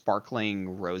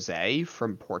sparkling rosé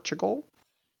from Portugal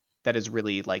that is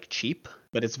really like cheap,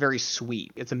 but it's very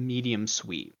sweet. It's a medium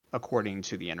sweet, according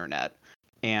to the internet.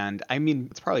 And I mean,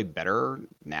 it's probably better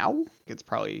now. It's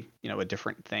probably, a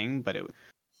different thing, but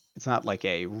it's not like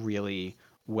a really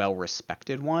well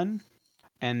respected one.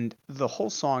 And the whole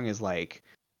song is like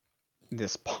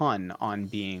this pun on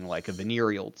being like a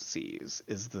venereal disease.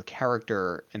 Is the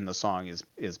character in the song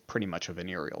is pretty much a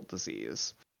venereal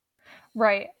disease.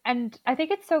 Right. And I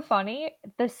think it's so funny.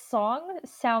 This song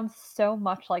sounds so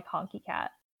much like Honky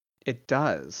Cat. It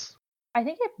does. I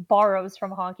think it borrows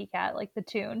from Honky Cat, like the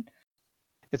tune.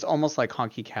 It's almost like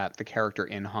Honky Cat, the character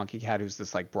in Honky Cat, who's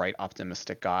this like bright,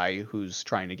 optimistic guy who's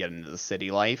trying to get into the city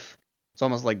life. It's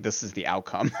almost like this is the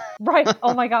outcome. Right.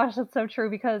 Oh my gosh, that's so true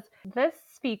because this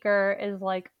speaker is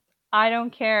like, I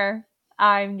don't care.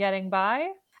 I'm getting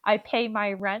by. I pay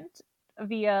my rent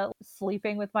via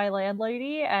sleeping with my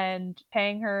landlady and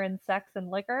paying her in sex and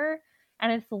liquor.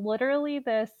 And it's literally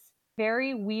this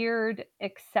very weird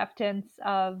acceptance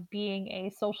of being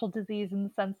a social disease in the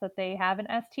sense that they have an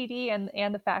STD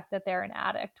and the fact that they're an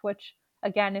addict, which,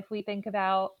 again, if we think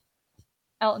about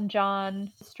Elton John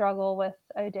struggle with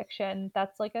addiction,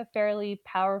 that's like a fairly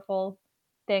powerful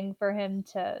thing for him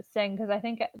to sing because I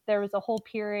think there was a whole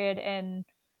period in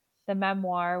the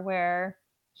memoir where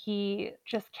he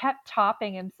just kept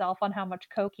topping himself on how much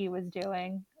coke he was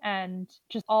doing and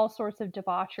just all sorts of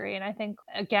debauchery. And I think,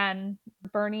 again,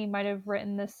 Bernie might have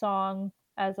written this song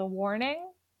as a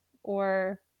warning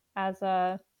or as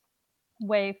a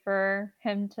way for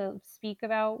him to speak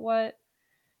about what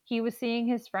he was seeing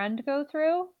his friend go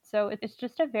through. So it's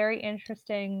just a very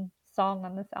interesting song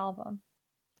on this album.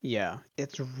 Yeah,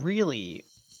 it's really,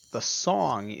 the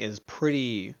song is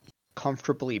pretty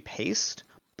comfortably paced,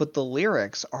 but the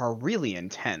lyrics are really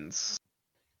intense.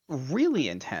 Really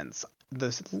intense.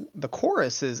 The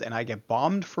chorus is, and I get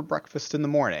bombed for breakfast in the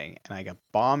morning, and I get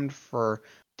bombed for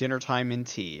dinner time and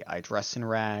tea. I dress in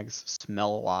rags,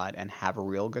 smell a lot, and have a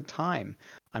real good time.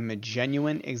 I'm a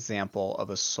genuine example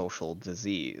of a social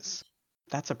disease.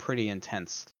 That's a pretty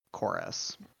intense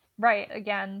chorus. Right.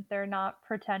 Again, they're not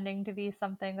pretending to be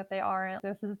something that they aren't.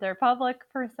 This is their public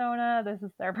persona. This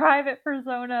is their private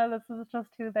persona. This is just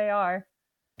who they are.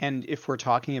 And if we're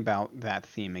talking about that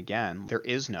theme again, there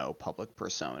is no public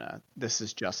persona. This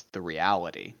is just the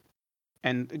reality.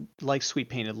 And like Sweet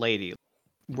Painted Lady,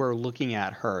 we're looking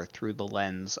at her through the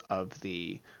lens of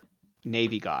the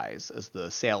Navy guys as the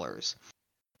sailors.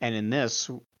 And in this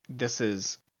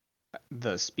is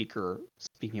the speaker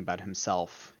speaking about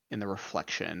himself in the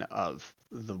reflection of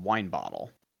the wine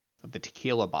bottle, of the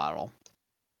tequila bottle.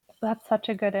 That's such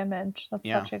a good image. That's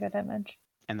Yeah. such a good image.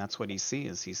 And that's what he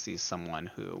sees. He sees someone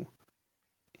who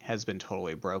has been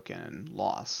totally broken and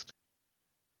lost.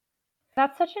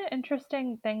 That's such an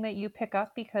interesting thing that you pick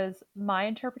up because my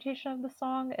interpretation of the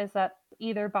song is that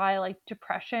either by like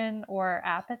depression or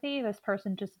apathy, this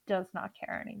person just does not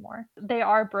care anymore. They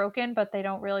are broken, but they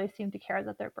don't really seem to care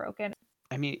that they're broken.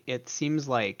 I mean, it seems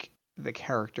like the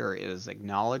character is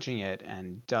acknowledging it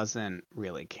and doesn't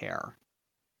really care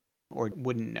or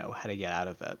wouldn't know how to get out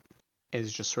of it.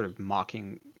 Is just sort of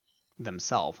mocking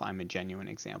themselves. I'm a genuine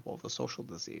example of a social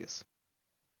disease.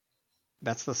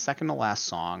 That's the second to last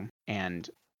song, and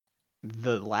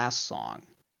the last song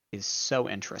is so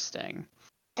interesting.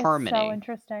 It's Harmony, so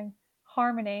interesting.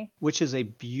 Harmony. which is a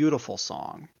beautiful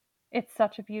song. It's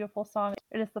such a beautiful song.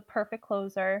 It is the perfect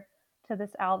closer to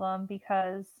this album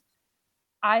because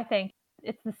I think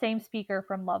it's the same speaker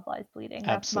from Love Lies Bleeding.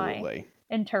 That's my Absolutely.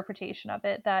 interpretation of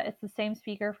it, that it's the same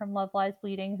speaker from Love Lies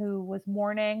Bleeding who was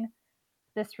mourning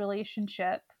this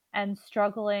relationship and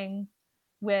struggling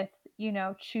with,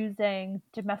 choosing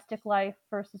domestic life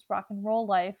versus rock and roll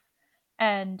life.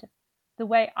 And the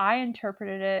way I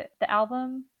interpreted it, the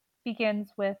album begins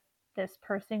with this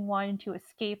person wanting to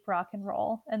escape rock and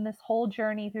roll. And this whole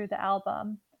journey through the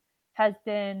album has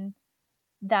been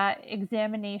that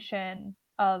examination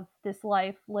of this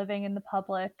life living in the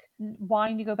public,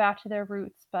 wanting to go back to their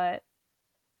roots, but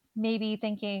maybe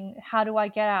thinking, how do I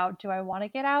get out? Do I want to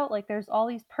get out? Like, there's all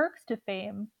these perks to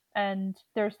fame, and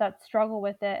there's that struggle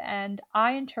with it. And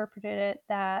I interpreted it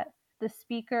that the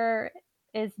speaker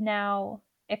is now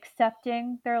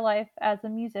accepting their life as a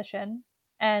musician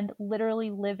and literally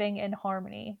living in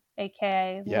harmony,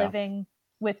 aka Yeah, living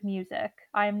with music.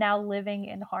 I am now living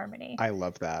in harmony I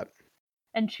love that.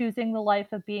 and choosing the life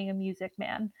of being a music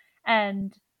man.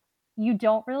 And you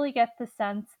don't really get the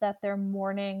sense that they're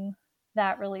mourning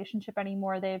that relationship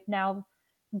anymore. They've now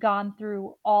gone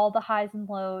through all the highs and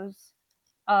lows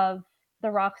of the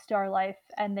rock star life,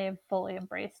 and they've fully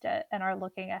embraced it and are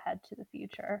looking ahead to the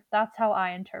future. That's how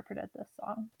I interpreted this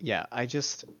song. Yeah,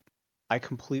 I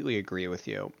completely agree with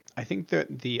you. I think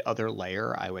that the other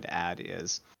layer I would add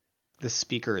is the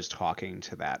speaker is talking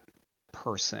to that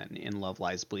person in Love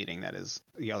Lies Bleeding that is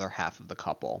the other half of the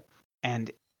couple.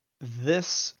 And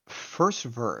this first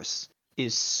verse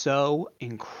is so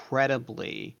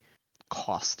incredibly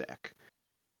caustic.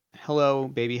 Hello,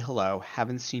 baby, hello.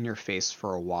 Haven't seen your face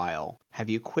for a while. Have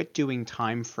you quit doing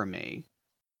time for me?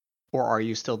 Or are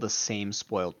you still the same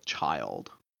spoiled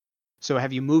child? So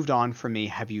have you moved on from me?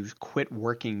 Have you quit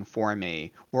working for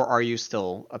me? Or are you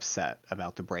still upset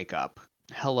about the breakup?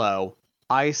 Hello.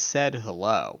 I said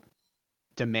hello,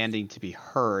 demanding to be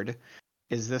heard.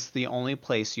 Is this the only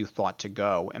place you thought to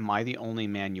go? Am I the only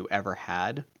man you ever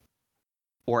had?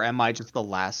 Or am I just the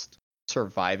last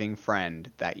surviving friend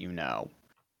that you know?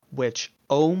 Which,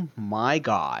 oh my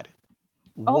God,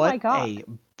 Oh my what God. a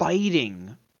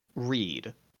biting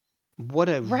read. What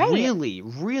a Right. really,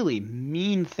 really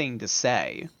mean thing to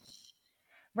say.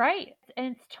 Right.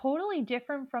 And it's totally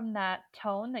different from that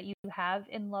tone that you have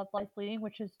in Love Lies Bleeding,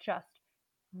 which is just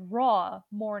raw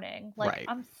mourning. Like, Right.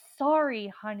 I'm sorry,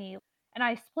 honey. And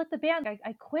I split the band.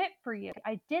 I quit for you.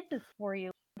 I did this for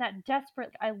you. That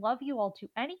desperate, I love you all to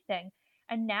anything.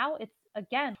 And now it's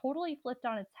again totally flipped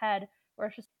on its head where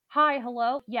it's just, hi,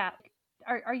 hello. Yeah.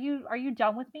 Are you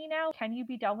done with me now? Can you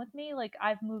be done with me? Like,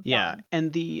 I've moved Yeah. on.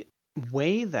 And the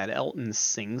way that Elton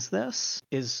sings this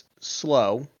is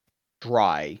slow,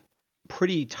 dry,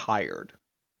 pretty tired.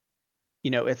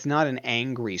 It's not an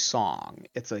angry song,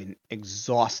 it's an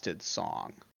exhausted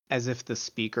song, as if the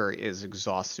speaker is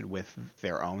exhausted with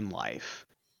their own life.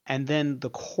 And then the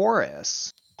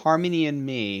chorus, Harmony and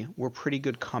me were pretty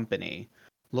good company,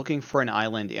 looking for an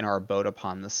island in our boat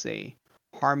upon the sea.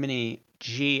 Harmony,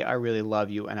 gee, I really love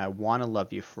you and I want to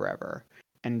love you forever,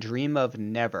 and dream of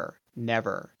never,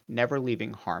 never, never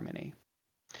leaving Harmony.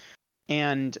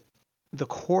 And the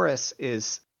chorus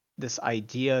is this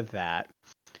idea that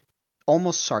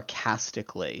almost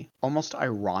sarcastically, almost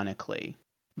ironically,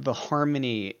 the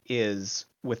harmony is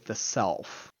with the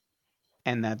self,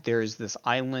 and that there's this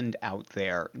island out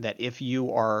there that if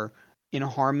you are in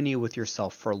harmony with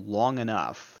yourself for long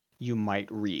enough, you might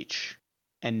reach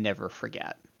and never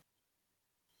forget.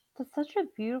 That's such a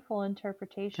beautiful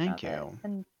interpretation Thank of it. you.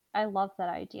 And I love that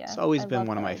It's idea. always I been love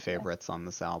one of that my idea. favorites on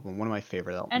this album, one of my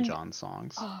favorite Elton And John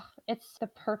songs. oh, it's the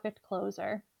perfect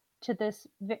closer to this.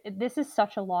 This is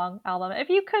such a long album. If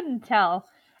you couldn't tell,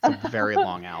 It's a very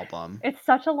long album. it's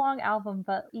such a long album,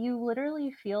 but you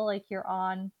literally feel like you're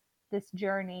on this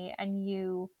journey and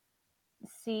you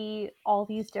see all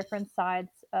these different sides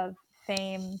of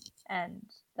fame and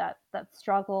that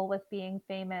struggle with being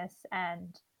famous,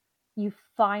 and you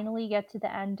finally get to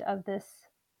the end of this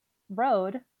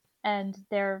road and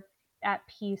they're at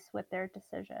peace with their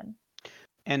decision.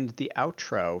 And the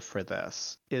outro for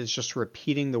this is just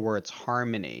repeating the words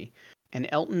harmony. And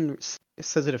Elton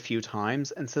says it a few times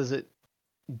and says it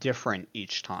different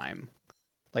each time.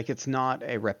 Like it's not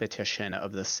a repetition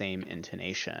of the same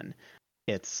intonation.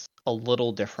 It's a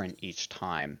little different each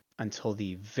time until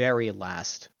the very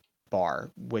last bar,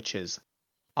 which is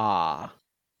ah,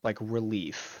 like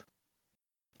relief.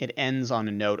 It ends on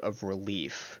a note of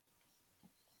relief,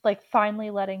 Like finally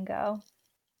letting go.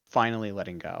 finally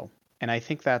letting go. And I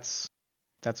think that's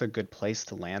a good place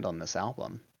to land on this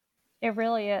album. It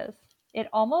really is. It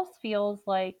almost feels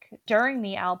like during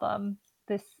the album,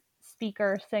 this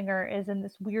speaker singer is in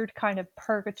this weird kind of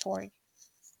purgatory.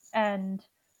 And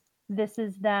this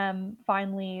is them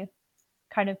finally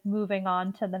kind of moving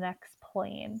on to the next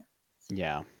plane.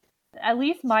 Yeah. At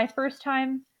least my first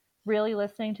time really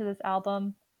listening to this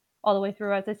album all the way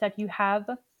through, as I said, you have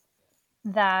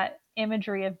that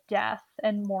imagery of death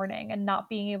and mourning and not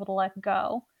being able to let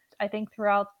go. I think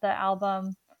throughout the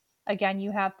album, again,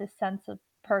 you have this sense of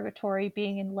purgatory,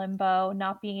 being in limbo,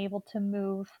 not being able to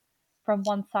move from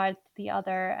one side to the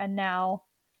other, and now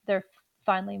they're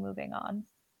finally moving on.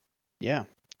 Yeah.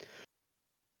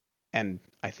 And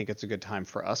I think it's a good time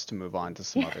for us to move on to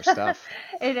some other stuff.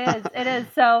 It is. It is.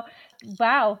 So,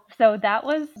 wow. So that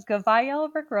was Goodbye Yellow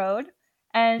Brick Road.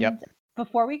 And Yep.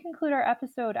 before we conclude our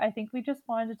episode, I think we just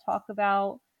wanted to talk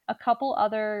about a couple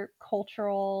other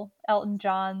cultural Elton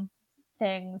John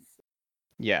things.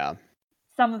 Yeah.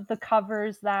 Some of the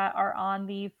covers that are on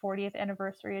the 40th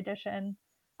anniversary edition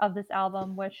of this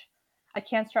album, which I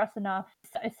can't stress enough,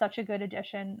 is such a good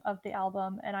edition of the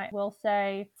album. And I will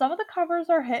say some of the covers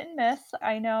are hit and miss.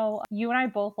 I know you and I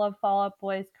both love Fall Out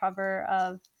Boy's cover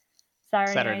of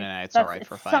Saturday Saturday Night. Night's That's Alright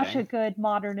for it's such a Fighting. good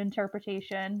modern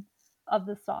interpretation of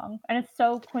the song. And it's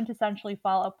so quintessentially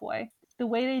Fall Out Boy. The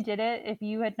way they did it, if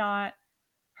you had not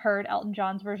heard Elton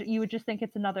John's version, you would just think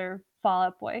it's another Fall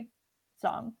Out Boy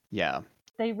song. Yeah.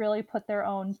 They really put their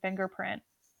own fingerprint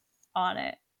on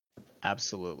it.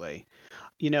 Absolutely.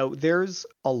 There's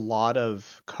a lot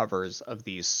of covers of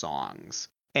these songs.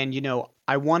 And,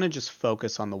 I want to just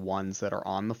focus on the ones that are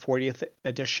on the 40th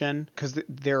edition because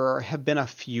there have been a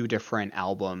few different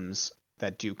albums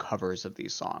that do covers of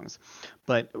these songs.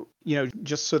 But,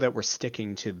 just so that we're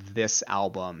sticking to this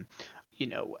album,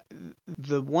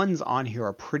 the ones on here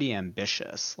are pretty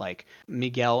ambitious, like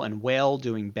Miguel and Whale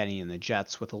doing Benny and the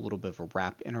Jets with a little bit of a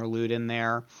rap interlude in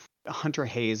there. Hunter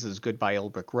Hayes' Goodbye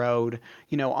Old Brick Road.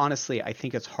 Honestly, I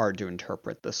think it's hard to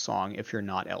interpret this song if you're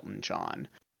not Elton John.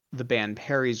 The band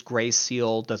Perry's Gray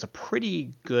Seal does a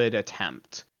pretty good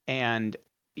attempt. And,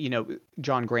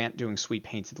 John Grant doing Sweet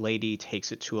Painted Lady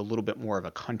takes it to a little bit more of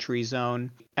a country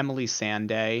zone. Emily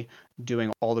Sandé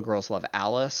doing All the Girls Love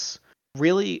Alice.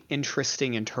 Really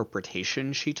interesting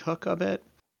interpretation she took of it.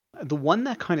 The one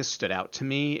that kind of stood out to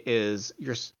me is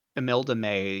your Imelda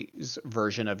May's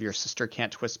version of Your Sister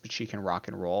Can't Twist But She Can Rock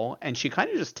and Roll, and she kind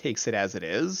of just takes it as it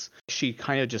is. She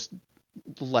kind of just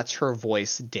lets her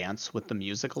voice dance with the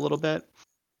music a little bit.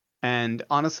 And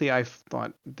honestly, I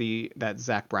thought that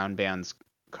Zac Brown band's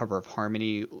cover of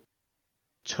Harmony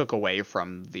took away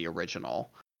from the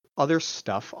original. Other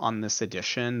stuff on this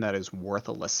edition that is worth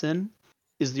a listen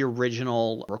is the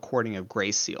original recording of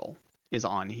Gray Seal is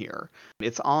on here.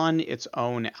 It's on its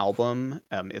own album.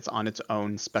 It's on its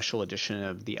own special edition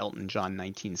of the Elton John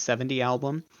 1970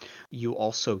 album. You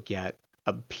also get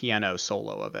a piano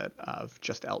solo of it, of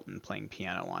just Elton playing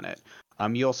piano on it.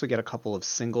 You also get a couple of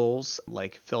singles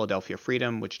like Philadelphia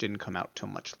Freedom, which didn't come out till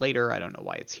much later. I don't know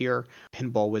why it's here.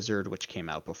 Pinball Wizard, which came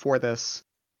out before this.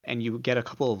 And you get a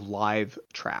couple of live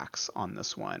tracks on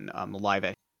this one, live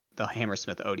at the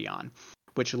Hammersmith Odeon,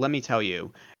 which, let me tell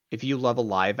you, if you love a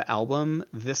live album,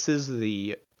 this is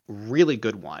the really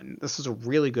good one. This is a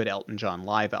really good Elton John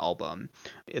live album.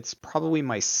 It's probably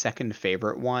my second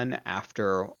favorite one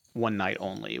after One Night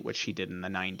Only, which he did in the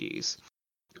 90s.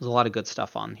 There's a lot of good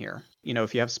stuff on here.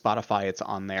 If you have Spotify, it's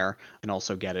on there. You can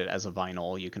also get it as a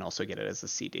vinyl. You can also get it as a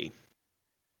CD.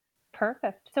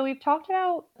 Perfect. So we've talked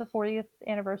about the 40th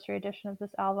anniversary edition of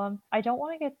this album. I don't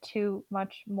want to get too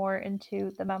much more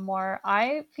into the memoir.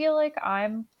 I feel like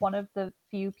I'm one of the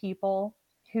few people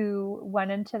who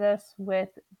went into this with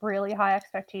really high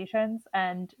expectations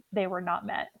and they were not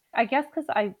met. I guess because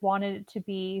I wanted it to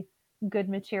be good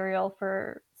material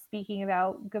for speaking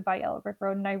about Goodbye Yellow Brick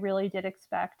Road, and I really did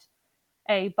expect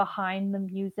a behind the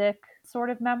music sort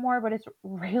of memoir, but it's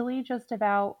really just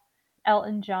about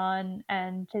Elton John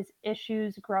and his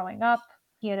issues growing up.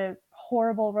 He had a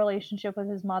horrible relationship with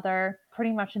his mother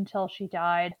pretty much until she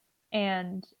died,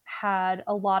 and had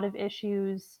a lot of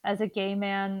issues as a gay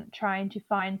man trying to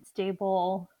find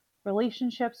stable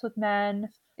relationships with men.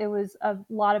 It was a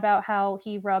lot about how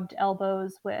he rubbed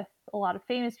elbows with a lot of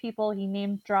famous people. He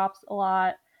name drops a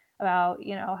lot about,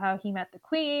 how he met the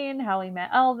Queen, how he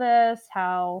met Elvis,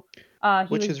 how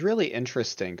Which is really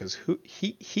interesting because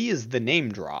he is the name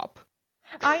drop.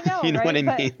 I know, You know what right?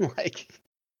 I mean?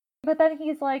 But then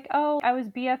he's like, "Oh, I was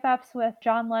BFFs with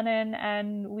John Lennon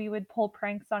and we would pull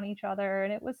pranks on each other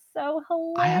and it was so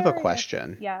I have a hilarious."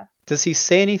 question. Yeah. Does he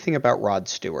say anything about Rod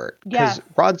Stewart? Yes.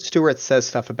 Because Rod Stewart says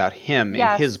stuff about him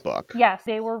in his book. Yes,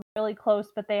 they were really close,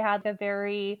 but they had a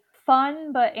very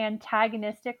fun but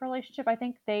antagonistic relationship. I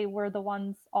think they were the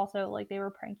ones also, like, they were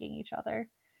pranking each other.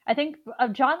 I think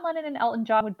John Lennon and Elton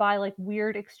John would buy like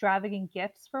weird, extravagant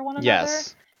gifts for one another.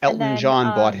 Yes. And Elton then,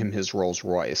 John bought him his Rolls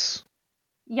Royce.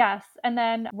 Yes, and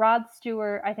then Rod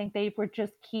Stewart, I think they would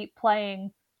just keep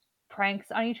playing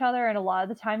pranks on each other, and a lot of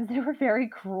the times they were very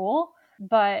cruel.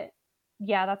 But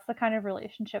Yeah, that's the kind of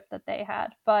relationship that they had.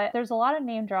 But there's a lot of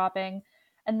name dropping.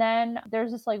 And then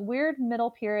there's this like weird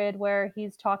middle period where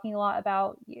he's talking a lot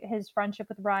about his friendship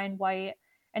with Ryan White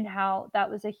and how that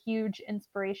was a huge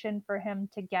inspiration for him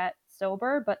to get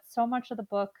sober. But so much of the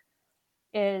book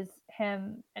is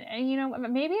him, and you know,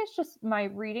 maybe it's just my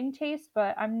reading taste,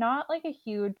 but I'm not like a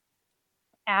huge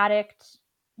addict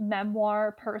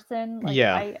memoir person. Like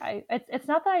Yeah. it's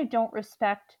not that I don't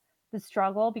respect the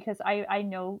struggle, because I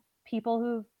know people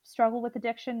who struggle with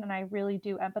addiction and I really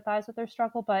do empathize with their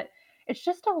struggle, but it's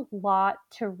just a lot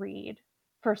to read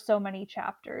for so many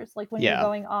chapters. Like when you're Yeah.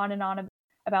 going on and on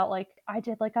about like I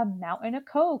did like a mountain of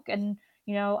coke, and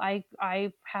you know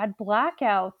I had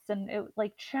blackouts, and it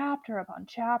like chapter upon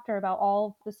chapter about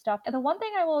all the stuff. And the one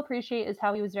thing I will appreciate is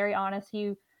how he was very honest.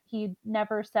 He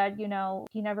never said, you know,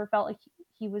 he never felt like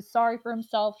he was sorry for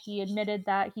himself. He admitted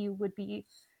that he would be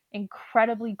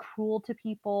incredibly cruel to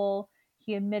people.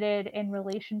 He admitted in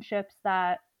relationships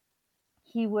that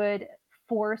he would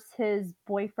force his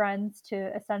boyfriends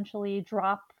to essentially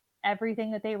drop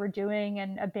everything that they were doing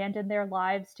and abandon their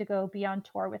lives to go be on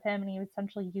tour with him. And he would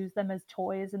essentially use them as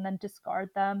toys and then discard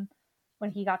them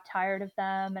when he got tired of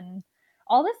them, and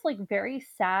all this like very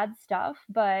sad stuff.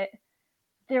 But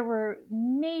there were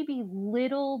maybe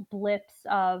little blips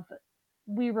of,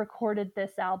 we recorded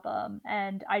this album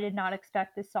and I did not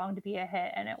expect this song to be a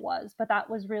hit, and it was, but that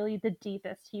was really the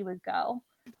deepest he would go.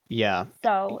 Yeah.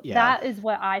 So Yeah. that is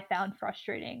what I found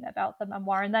frustrating about the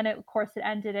memoir. And then of course it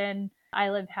ended in I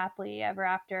lived happily ever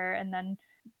after. And then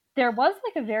there was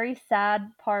like a very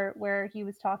sad part where he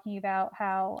was talking about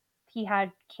how he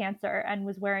had cancer and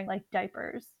was wearing like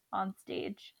diapers on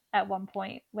stage at one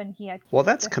point when he had Well,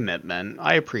 that's cancer. commitment.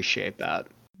 I appreciate that.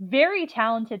 Very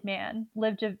talented man,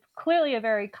 lived a clearly a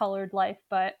very colored life,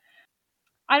 but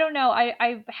I don't know.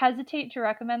 I hesitate to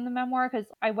recommend the memoir because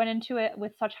I went into it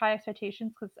with such high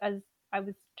expectations, because as I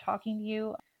was talking to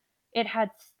you, it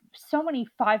had so many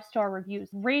 5-star reviews,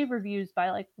 rave reviews by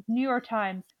like New York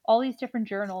Times, all these different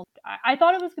journals. I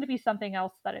thought it was going to be something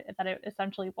else that it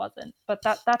essentially wasn't. But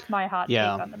that's my hot take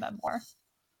Yeah. on the memoir.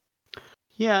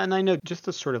 Yeah, and I know, just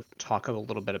to sort of talk a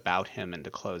little bit about him and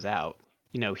to close out,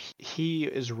 you know, he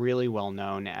is really well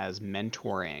known as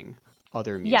mentoring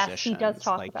other Yes, he does musicians.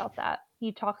 talk Like, about that.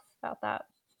 He talks about that.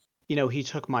 you know, he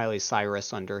took Miley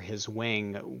Cyrus under his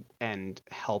wing and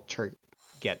helped her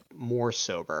get more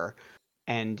sober.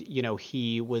 And, you know,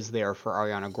 he was there for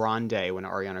Ariana Grande when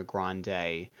Ariana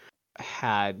Grande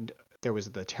had, there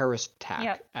was the terrorist attack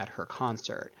Yep. at her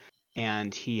concert.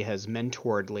 And he has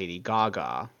mentored Lady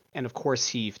Gaga. And of course,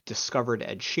 he discovered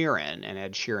Ed Sheeran, and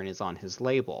Ed Sheeran is on his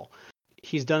label.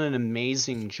 He's done an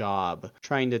amazing job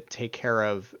trying to take care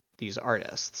of these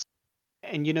artists.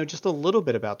 And, you know, just a little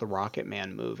bit about the Rocket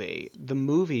Man movie. The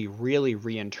movie really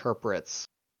reinterprets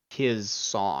his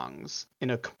songs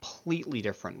in a completely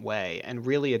different way and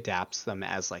really adapts them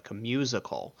as like a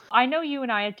musical. I know you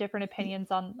and I had different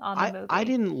opinions on the I movie.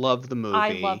 didn't love the I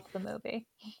movie. loved the movie,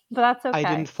 but that's I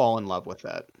didn't okay. fall in love with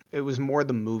it. It was more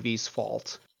the movie's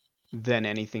fault than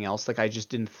anything else. Like, I just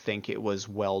didn't think it was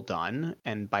well done.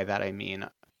 And by that I mean,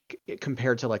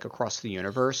 compared to like Across the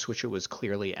Universe, which it was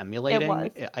clearly It emulating, was.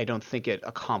 I don't think it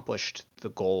accomplished the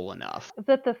goal enough.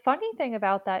 But the funny thing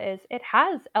about that is it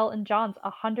has Elton John's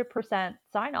 100%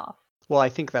 sign off. Well, I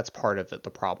think that's part of it, the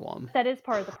problem. That is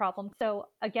part of the problem. So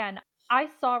again, I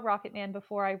saw Rocket Man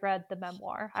before I read the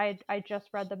memoir. I just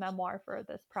read the memoir for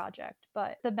this project,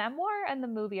 but the memoir and the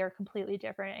movie are completely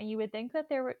different. And you would think that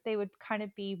they would kind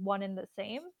of be one and the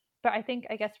same. But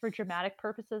I guess for dramatic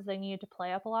purposes, they needed to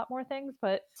play up a lot more things.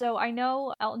 But so I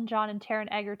know Elton John and Taron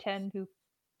Egerton, who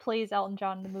plays Elton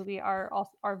John in the movie, are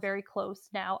very close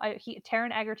now.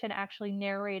 Taron Egerton actually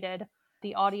narrated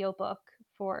the audiobook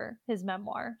for his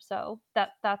memoir, so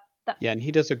that Yeah, and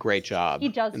he does a great job he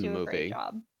does in the do a great movie.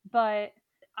 job. But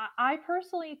I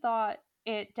personally thought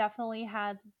it definitely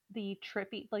had the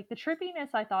trippiness.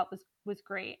 I thought was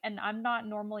great, and I'm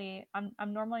normally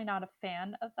not a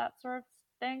fan of that sort of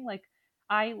thing. Like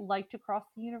I liked Across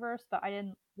the Universe, but I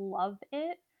didn't love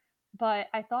it. But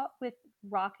I thought with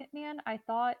Rocket Man, I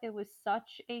thought it was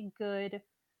such a good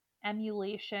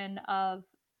emulation of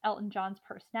Elton John's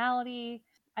personality.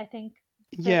 I think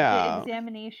the Yeah.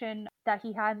 examination that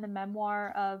he had in the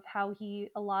memoir of how he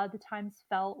a lot of the times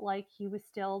felt like he was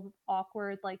still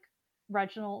awkward, like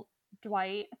Reginald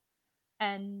Dwight,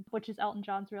 and which is Elton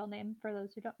John's real name for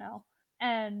those who don't know,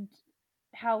 and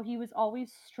how he was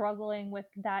always struggling with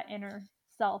that inner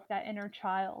self, that inner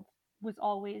child was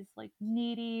always like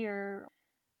needy or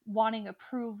wanting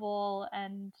approval,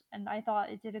 and I thought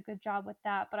it did a good job with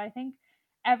that. But I think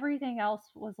everything else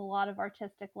was a lot of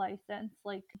artistic license.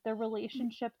 Like the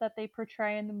relationship that they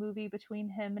portray in the movie between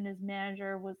him and his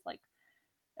manager was like,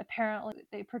 apparently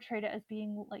they portrayed it as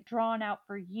being like drawn out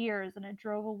for years, and it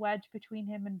drove a wedge between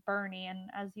him and Bernie. And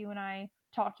as you and I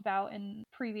talked about in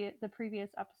the previous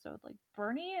episode, like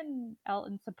Bernie and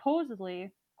Elton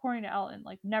supposedly, according to Elton,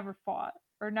 like never fought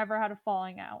or never had a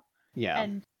falling out. Yeah.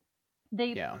 And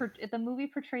Yeah. the movie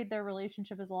portrayed their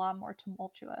relationship as a lot more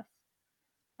tumultuous,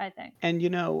 I think. And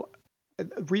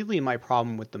really my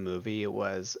problem with the movie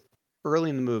was early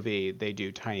in the movie they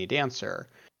do Tiny Dancer,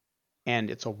 and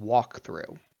it's a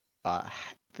walkthrough. Uh,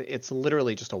 it's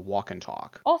literally just a walk and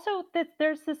talk. Also,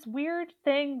 there's this weird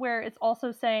thing where it's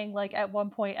also saying like at one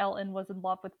point Elton was in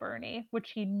love with Bernie,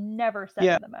 which he never said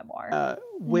Yeah, in the memoir.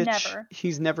 which Never.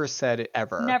 he's never said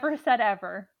ever. Never said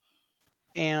ever.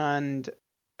 And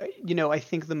I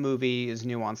think the movie is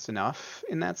nuanced enough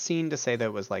in that scene to say that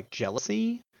it was like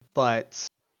jealousy, but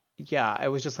yeah, I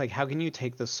was just like, how can you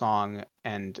take the song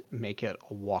and make it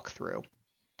a walkthrough,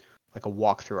 like a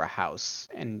walk through a house,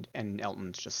 and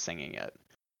Elton's just singing it,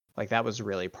 like that was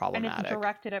really And it's problematic.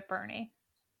 directed at Bernie.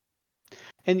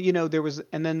 And there was,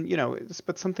 and then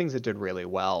but some things it did really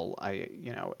well.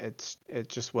 It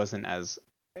just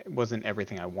it wasn't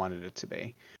everything I wanted it to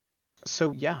be.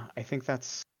 So yeah, I think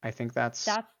that's That's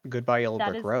Goodbye Yellow that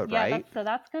Brick is Road, yeah, right?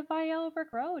 that's Goodbye Yellow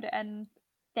Brick Road. And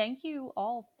thank you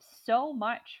all so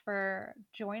much for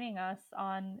joining us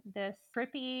on this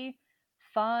trippy,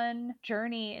 fun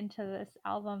journey into this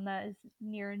album that is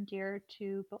near and dear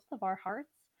to both of our hearts.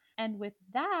 And with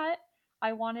that,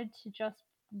 I wanted to just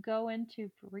go into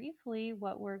briefly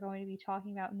what we're going to be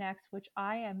talking about next, which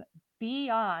I am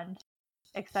beyond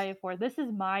excited for. This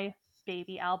is my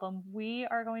baby album. We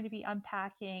are going to be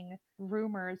unpacking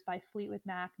Rumors by Fleetwood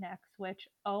Mac next, which,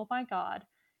 oh my god,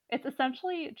 it's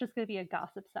essentially just going to be a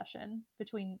gossip session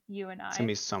between you and It's gonna I.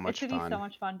 be so It's much going to be so fun.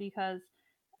 much fun because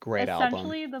Great album.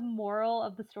 essentially the moral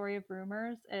of the story of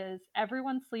Rumors is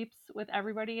everyone sleeps with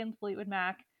everybody in Fleetwood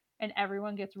Mac and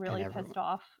everyone gets And really everyone. pissed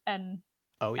off.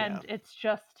 Oh yeah. And it's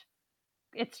just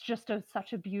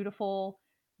such a beautiful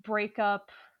breakup,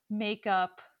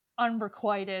 makeup,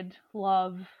 unrequited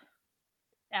love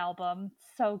album.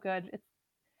 So good. It's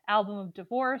album of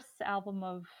divorce, album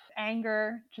of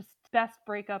anger, just best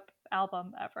breakup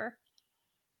album ever.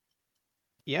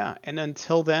 Yeah, and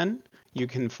until then, you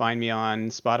can find me on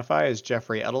Spotify as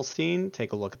Jeffrey Edelstein.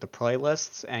 Take a look at the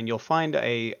playlists, and you'll find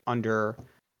under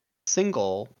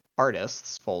single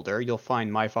artists folder, you'll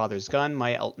find My Father's Gun,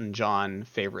 my Elton John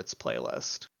favorites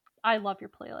playlist. I love your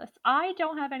playlist. I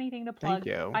don't have anything to Thank plug.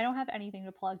 you. I don't have anything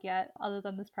to plug yet other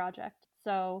than this project.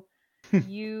 So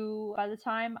you, by the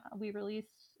time we release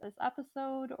this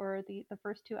episode or the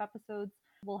first two episodes,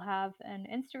 we'll have an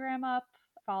Instagram up.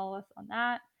 Follow us on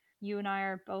that. You and I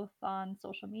are both on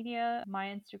social media. My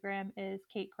Instagram is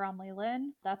Kate Cromley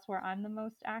Lynn. That's where I'm the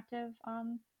most active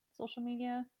on social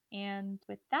media. And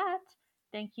with that,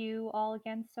 thank you all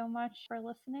again so much for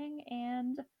listening,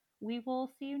 and we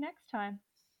will see you next time.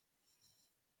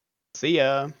 See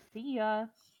ya. See ya.